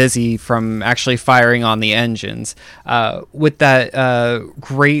keeping them busy from actually firing on the engines. With that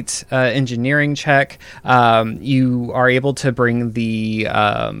great engineering check, you are able to bring the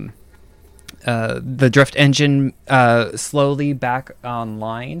drift engine slowly back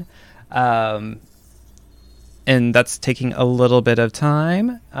online. And that's taking a little bit of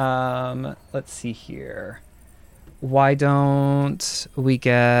time. Let's see here. Why don't we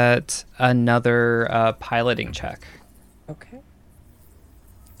get another piloting check? Okay.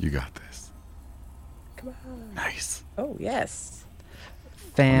 You got this. Come on. Nice. Oh, yes.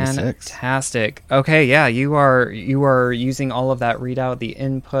 Fantastic. Okay, yeah, you are using all of that readout, the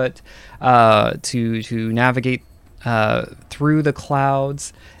input, to navigate through the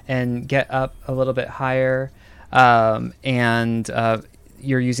clouds and get up a little bit higher, and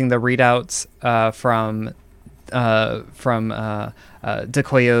you're using the readouts from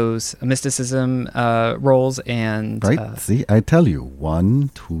Dekoyo's mysticism rolls and Right? See, I tell you, 1,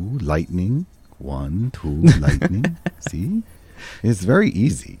 2, lightning. 1, 2, lightning. See? It's very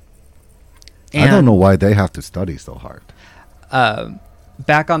easy. I don't know why they have to study so hard.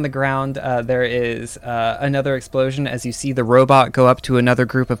 Back on the ground, there is another explosion as you see the robot go up to another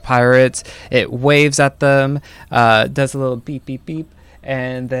group of pirates. It waves at them, does a little beep, beep, beep,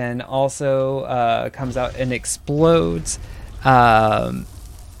 and then also comes out and explodes. And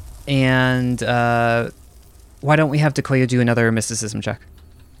why don't we have Dekoyo do another mysticism check?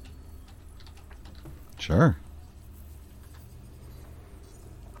 Sure.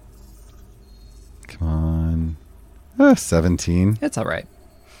 Come on. 17. It's all right.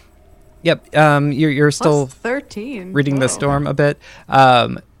 Yep. You're still Plus 13. reading the Whoa. storm a bit.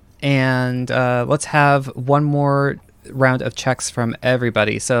 And let's have one more round of checks from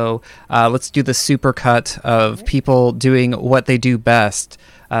everybody. So let's do the super cut of people doing what they do best.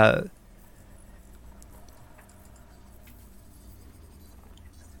 All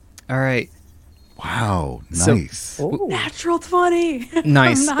right. Wow. So- Nice. Natural 20.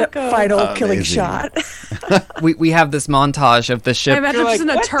 Nice. Nako. Final killing Amazing. shot. We have this montage of the I ship. imagine You're I'm just like, in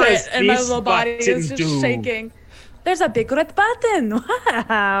a "What turret does and my this little body button is just do?" shaking. There's a big red button.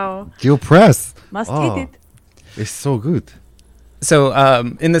 Wow. You press. Must Oh, hit it. It's so good. So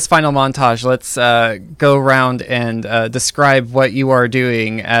in this final montage, let's go around and describe what you are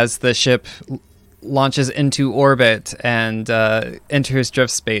doing as the ship launches into orbit and enters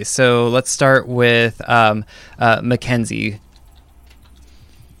drift space. So let's start with Mackenzie.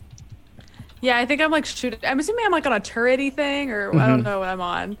 Yeah, I think I'm like shooting. I'm assuming I'm like on a turrety thing, or I don't know what I'm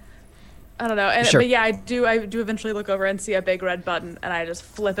on. I don't know. And, Sure. But yeah, I do eventually look over and see a big red button, and I just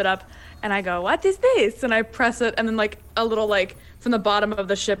flip it up, and I go, "What is this?" And I press it, and then like a little like from the bottom of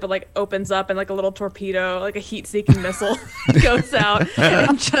the ship, it like opens up, and like a little torpedo, like a heat-seeking missile, goes out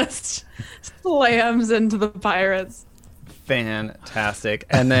and just slams into the pirates. Fantastic.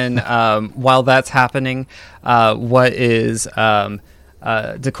 And then while that's happening, what is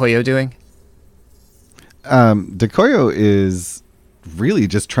Dekoyo doing? Dekoyo is really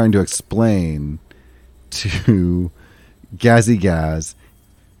just trying to explain to Gazzy Gaz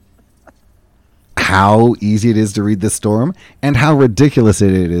how easy it is to read the storm and how ridiculous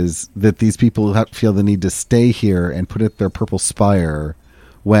it is that these people feel the need to stay here and put up their purple spire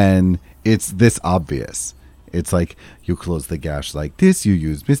when it's this obvious. It's like you close the gash like this, you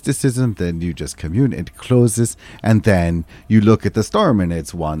use mysticism, then you just commune, it closes, and then you look at the storm and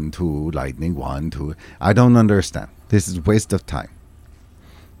it's 1, 2, lightning, 1, 2. I don't understand. This is waste of time.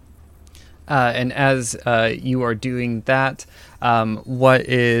 And as you are doing that, what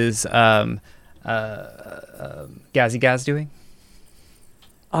is Gazzy Gaz doing?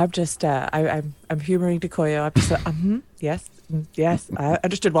 I'm just I'm humoring Dekoyo. I'm just yes, yes. I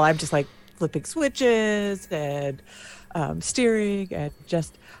understood. Well, I'm just like flipping switches and steering and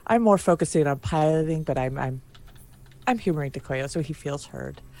just I'm more focusing on piloting, but I'm humoring Dekoyo so he feels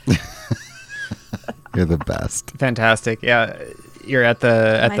heard. You're the best. Fantastic. Yeah, you're at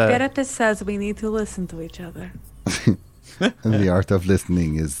the My therapist says we need to listen to each other. And the art of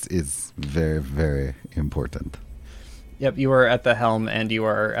listening is very, very important. Yep, you are at the helm and you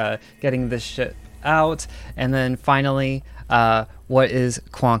are getting this shit out. And then finally, what is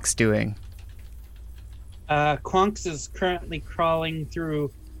Quonks doing? Quonks is currently crawling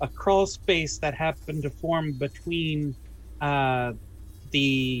through a crawl space that happened to form between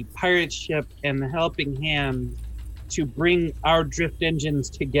the pirate ship and the helping hand to bring our drift engines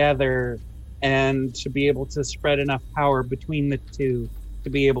together and to be able to spread enough power between the two to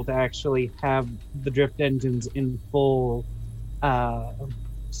be able to actually have the drift engines in full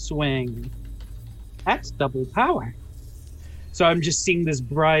swing. That's double power. So I'm just seeing this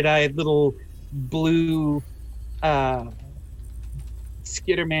bright-eyed little blue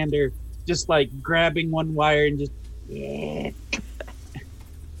Skittermander just like grabbing one wire and just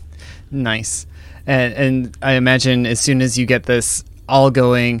Nice. And I imagine as soon as you get this all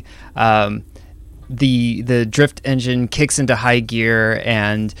going, the drift engine kicks into high gear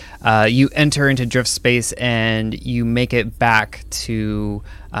and you enter into drift space and you make it back to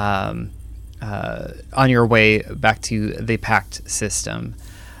on your way back to the pact system.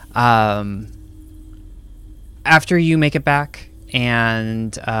 After you make it back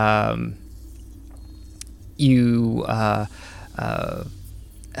and you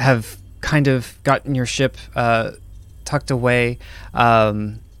have kind of gotten your ship tucked away,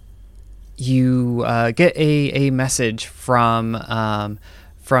 you get a message from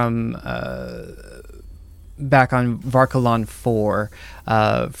back on Varkalon 4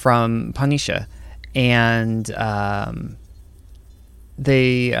 from Panisha, and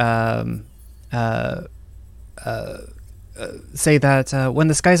they say that when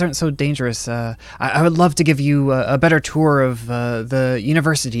the skies aren't so dangerous, I would love to give you a better tour of the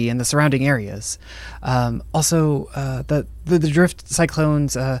university and the surrounding areas. Also, that the drift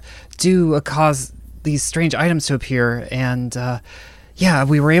cyclones do cause these strange items to appear, and yeah,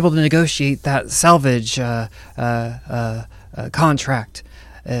 we were able to negotiate that salvage contract.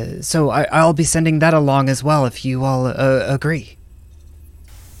 So I'll be sending that along as well if you all agree.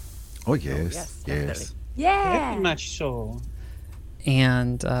 Oh, yes. yes, Yes. definitely. Yeah. Very much so.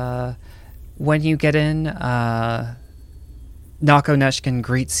 And when you get in, Nako Neshkin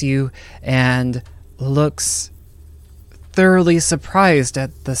greets you and looks thoroughly surprised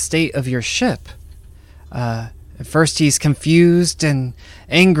at the state of your ship. At first he's confused and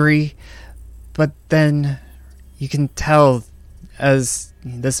angry, but then you can tell as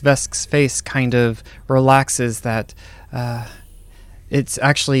this Vesk's face kind of relaxes that it's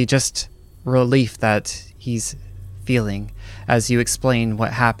actually just relief that he's feeling as you explain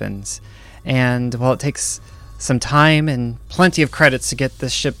what happens. And while it takes some time and plenty of credits to get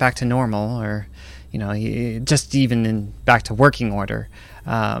this ship back to normal, or just even back to working order,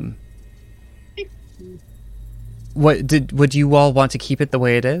 would you all want to keep it the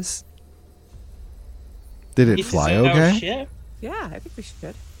way it is? Did it Is this fly our okay? ship? Yeah, I think we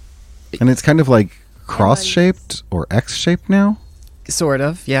should. And it's kind of like cross-shaped or X-shaped now? Sort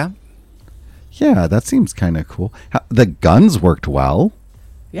of, yeah. Yeah, that seems kind of cool. The guns worked well.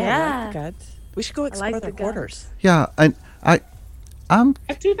 Yeah, I Yeah. like the guns. We should go explore like their the guns. quarters. Yeah, I'm I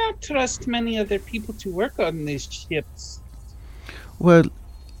do not trust many other people to work on these ships. well.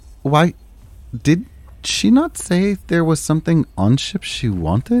 Why did she not say there was something on ship she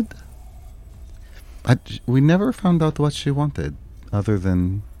wanted? We never found out what she wanted, other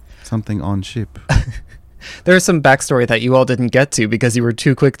than something on ship. There's some backstory that you all didn't get to because you were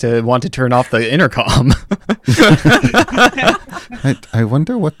too quick to want to turn off the intercom. I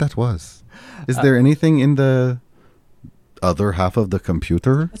wonder what that was. Is there anything in the other half of the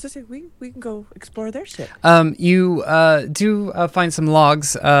computer? Let's just say we can go explore their ship. You do find some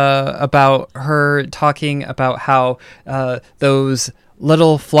logs about her talking about how those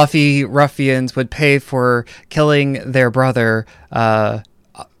little fluffy ruffians would pay for killing their brother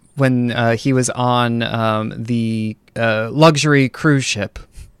when he was on the luxury cruise ship.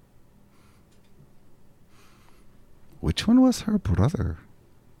 Which one was her brother?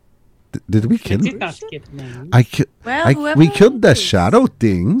 Did we I kill did him? not get names. Well, We whoever killed the it is. shadow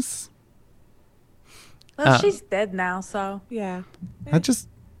things. Well, she's dead now, so. Yeah.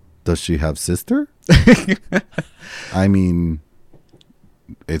 Does she have sister? I mean,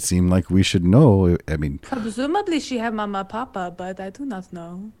 it seemed like we should know. I mean, Presumably she had Mama Papa, but I do not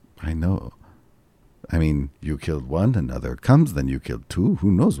know. I know. I mean, you killed one, another comes, then you killed two. Who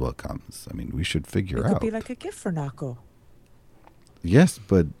knows what comes? I mean, we should figure It could out. be like a gift for Nako. Yes,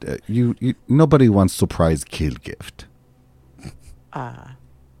 but you nobody wants surprise kill gift.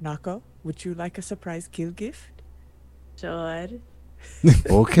 Nako, would you like a surprise kill gift? Sure.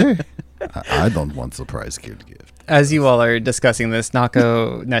 Okay. I don't want surprise kill gift. As you all are discussing this,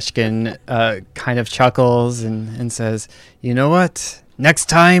 Nako Neshkin kind of chuckles and says, "You know what? Next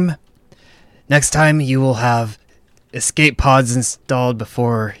time you will have escape pods installed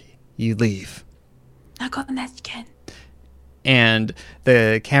before you leave." Nako Neshkin. And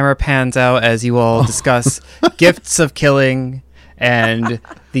the camera pans out as you all discuss gifts of killing and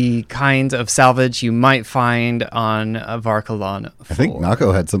the kind of salvage you might find on Varkalon 4. I think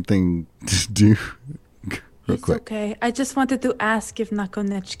Nako had something to do real It's quick. okay. I just wanted to ask if Nako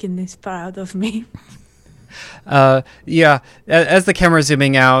Neshkin is proud of me. Yeah, as the camera's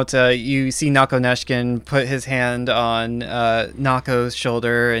zooming out, you see Nako Neshkin put his hand on Nako's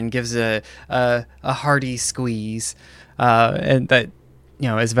shoulder and gives a hearty squeeze. And that,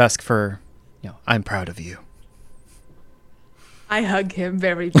 is Vesk for, I'm proud of you. I hug him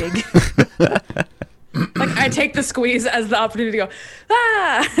very big. Like, I take the squeeze as the opportunity to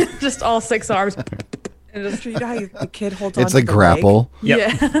go, just all six arms. And just, You know how the kid holds on It's to a the grapple. Yep.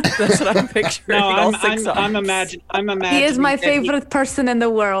 Yeah. That's what I'm picturing. No, all six I'm arms. imagining. He is my that he- favorite person in the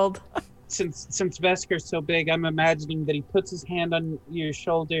world. since Vesker's so big, I'm imagining that he puts his hand on your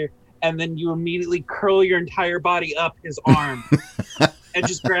shoulder and then you immediately curl your entire body up his arm and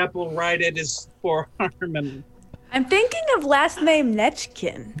just grapple right at his forearm and I'm thinking of last name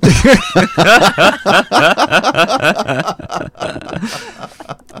Nechkin.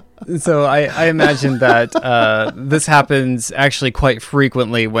 So I imagine that this happens actually quite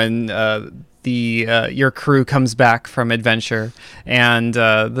frequently when your crew comes back from adventure, and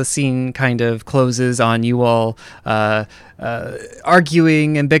the scene kind of closes on you all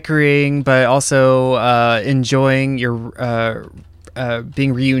arguing and bickering, but also enjoying your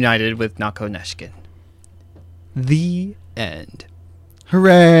being reunited with Nako Neshkin. The end.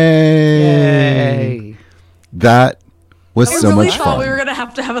 Hooray! Yay! That was I so really much thought fun. we were gonna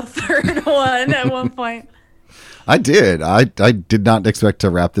have a third one at one point. I did. I did not expect to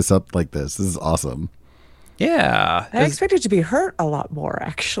wrap this up like this. This is awesome. Yeah. I expected to be hurt a lot more,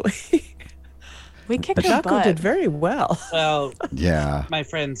 actually. We kicked But her Nako butt. did very well. Well, Yeah. my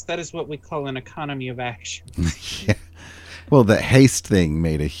friends, that is what we call an economy of action. Yeah. Well, the haste thing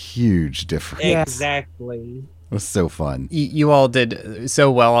made a huge difference. Yes. Exactly. It was so fun. You all did so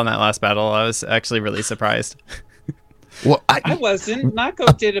well on that last battle. I was actually really surprised. Well, I wasn't.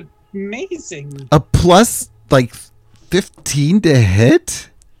 Nako did amazing. a plus like 15 to hit?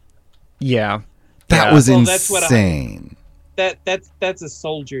 Yeah. That Yeah. was Well, that's what insane. That's a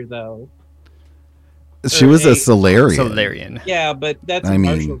soldier though. She was a a- Solarian. Solarian. Yeah, but that's I a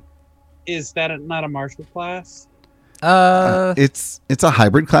mean- martial. Is that not a martial class? It's a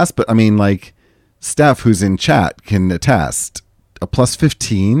hybrid class, but I mean, like, Steph, who's in chat, can attest. A plus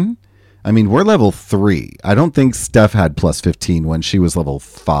 15? I mean, we're level 3. I don't think Steph had plus 15 when she was level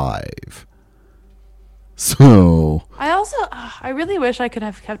 5. So, I really wish I could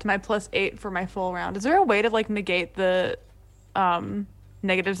have kept my +8 for my full round. Is there a way to like negate the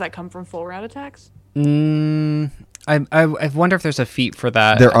negatives that come from full round attacks? I wonder if there's a feat for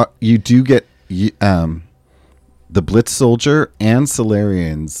that. you do get, the Blitz Soldier and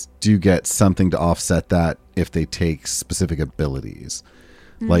Solarians do get something to offset that if they take specific abilities.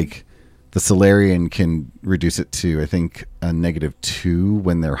 Like, the Solarian can reduce it to, I think, a -2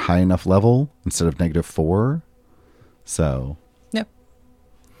 when they're high enough level instead of -4. So, Yep.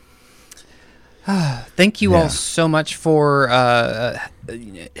 Thank you Yeah. all so much for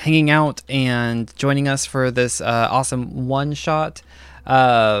hanging out and joining us for this awesome one shot.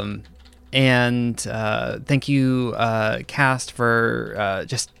 And thank you, cast, for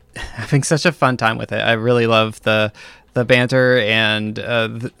just having such a fun time with it. I really love the banter and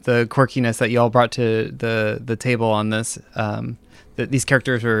the quirkiness that you all brought to the table on this. These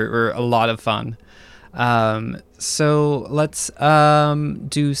characters were a lot of fun. So let's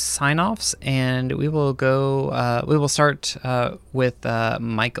do sign-offs, and we will go. We will start with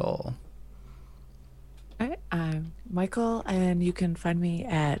Michael. All right, I'm Michael, and you can find me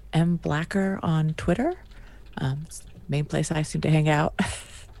at mblacker on Twitter. It's the main place I seem to hang out.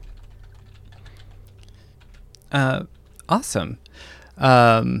 Awesome.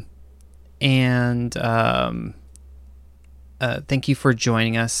 Thank you for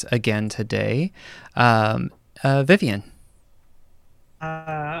joining us again today. Vivian.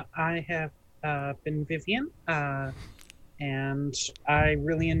 I have been Vivian, and I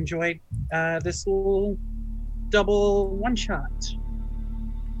really enjoyed this little double one shot.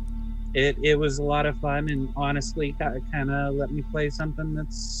 It was a lot of fun, and honestly, kind of let me play something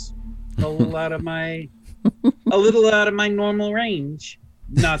that's a little out of my normal range.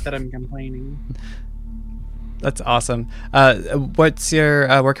 Not that I'm complaining. That's awesome. What's your?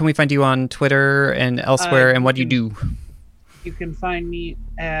 Where can we find you on Twitter and elsewhere? And what do you do? You can find me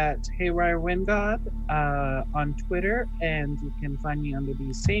at Haywire Wingod on Twitter, and you can find me under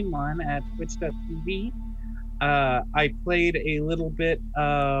the same one at twitch.tv. I played a little bit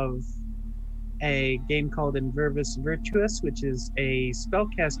of a game called Invervis Virtuous, which is a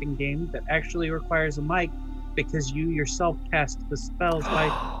spellcasting game that actually requires a mic because you yourself cast the spells by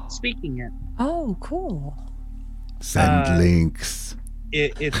speaking it. Oh, cool. send links.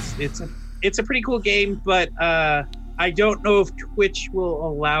 It's a pretty cool game, but I don't know if Twitch will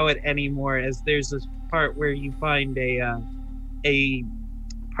allow it anymore, as there's this part where you find a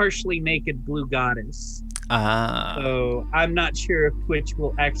partially naked blue goddess. So I'm not sure if Twitch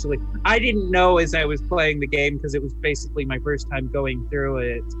will actually. I didn't know as I was playing the game because it was basically my first time going through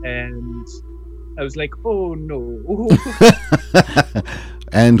it, and I was like, "Oh no!"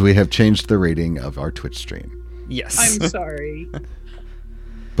 And we have changed the rating of our Twitch stream, Yes. I'm sorry.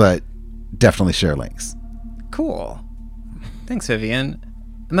 but definitely share links. Cool. Thanks, Vivian.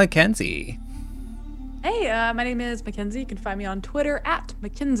 Mackenzie. Hey, my name is Mackenzie. You can find me on Twitter at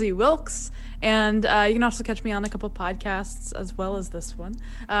Mackenzie Wilkes. And you can also catch me on a couple podcasts as well as this one.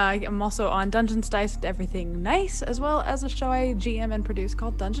 I'm also on Dungeons, Dice, and Everything Nice, as well as a show I GM and produce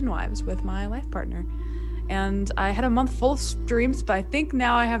called Dungeon Wives with my life partner. And I had a month full of streams, but I think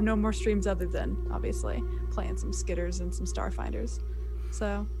now I have no more streams other than, obviously, playing some Skitters and some Starfinders.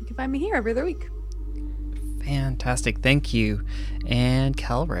 So you can find me here every other week. Fantastic. Thank you. And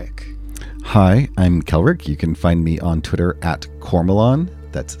Kelrick. Hi, I'm Kelrick. You can find me on Twitter at Cormallon.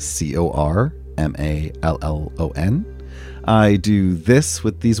 That's CORMALLON. I do this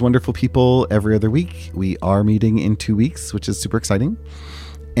with these wonderful people every other week. We are meeting in 2 weeks, which is super exciting.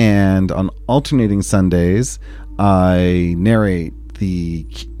 And on alternating Sundays, I narrate the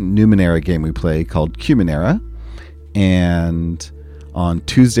Numenera game we play called Cumenera. And on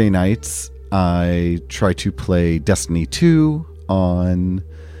Tuesday nights, I try to play Destiny 2 on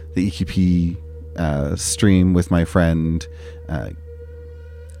the EQP stream with my friend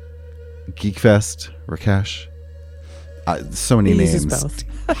Geekfest, Rakesh. So many names. Both.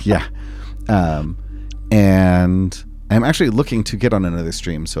 Yeah. And I'm actually looking to get on another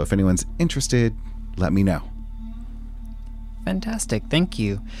stream, so if anyone's interested, let me know. Fantastic. Thank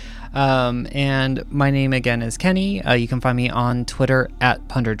you. And my name again is Kenny. You can find me on Twitter at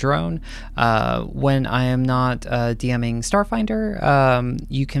PunderDrone. When I am not DMing Starfinder,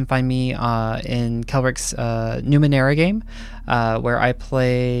 you can find me in Kelrick's Numenera game, where I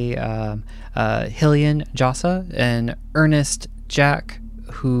play Hillian Jossa, an earnest Jack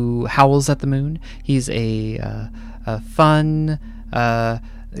who howls at the moon. He's a fun,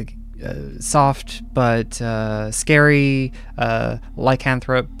 soft but scary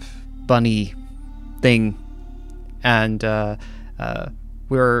lycanthrope bunny thing, and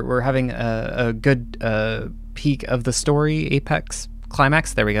we're having a good peek of the story apex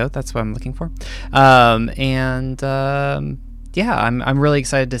climax. There we go. That's what I'm looking for. Yeah, I'm really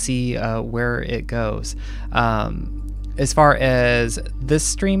excited to see where it goes. As far as this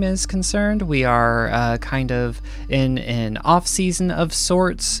stream is concerned, we are kind of in an off season of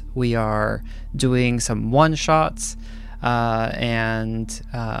sorts. We are doing some one shots, and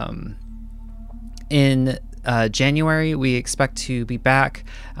in January we expect to be back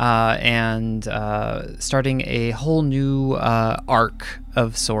and starting a whole new arc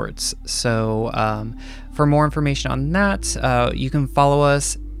of sorts. So for more information on that, you can follow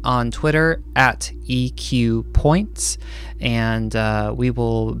us on Twitter at EQ Points, and we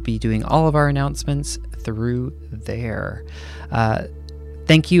will be doing all of our announcements through there.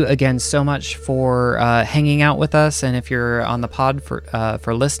 Thank you again so much for hanging out with us, and if you're on the pod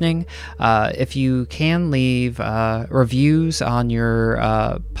for listening, if you can leave reviews on your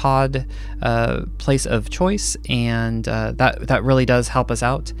pod place of choice, and that really does help us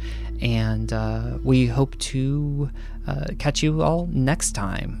out. And we hope to catch you all next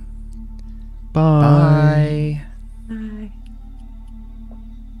time. Bye. Bye.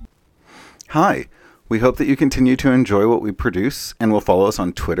 Hi. We hope that you continue to enjoy what we produce and will follow us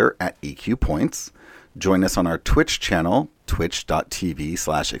on Twitter at EQ Points. Join us on our Twitch channel,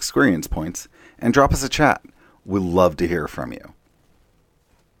 twitch.tv/experiencepoints, and drop us a chat. We'd love to hear from you.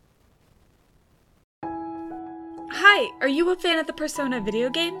 Hi, are you a fan of the Persona video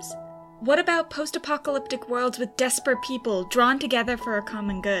games? What about post-apocalyptic worlds with desperate people drawn together for a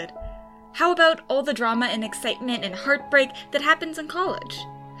common good? How about all the drama and excitement and heartbreak that happens in college?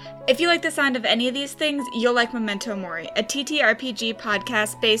 If you like the sound of any of these things, you'll like Memento Mori, a TTRPG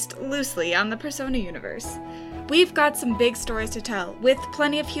podcast based loosely on the Persona universe. We've got some big stories to tell, with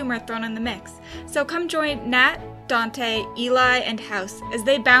plenty of humor thrown in the mix, so come join Nat, Dante, Eli, and House as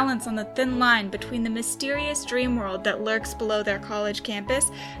they balance on the thin line between the mysterious dream world that lurks below their college campus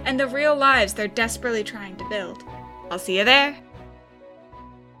and the real lives they're desperately trying to build. I'll see you there!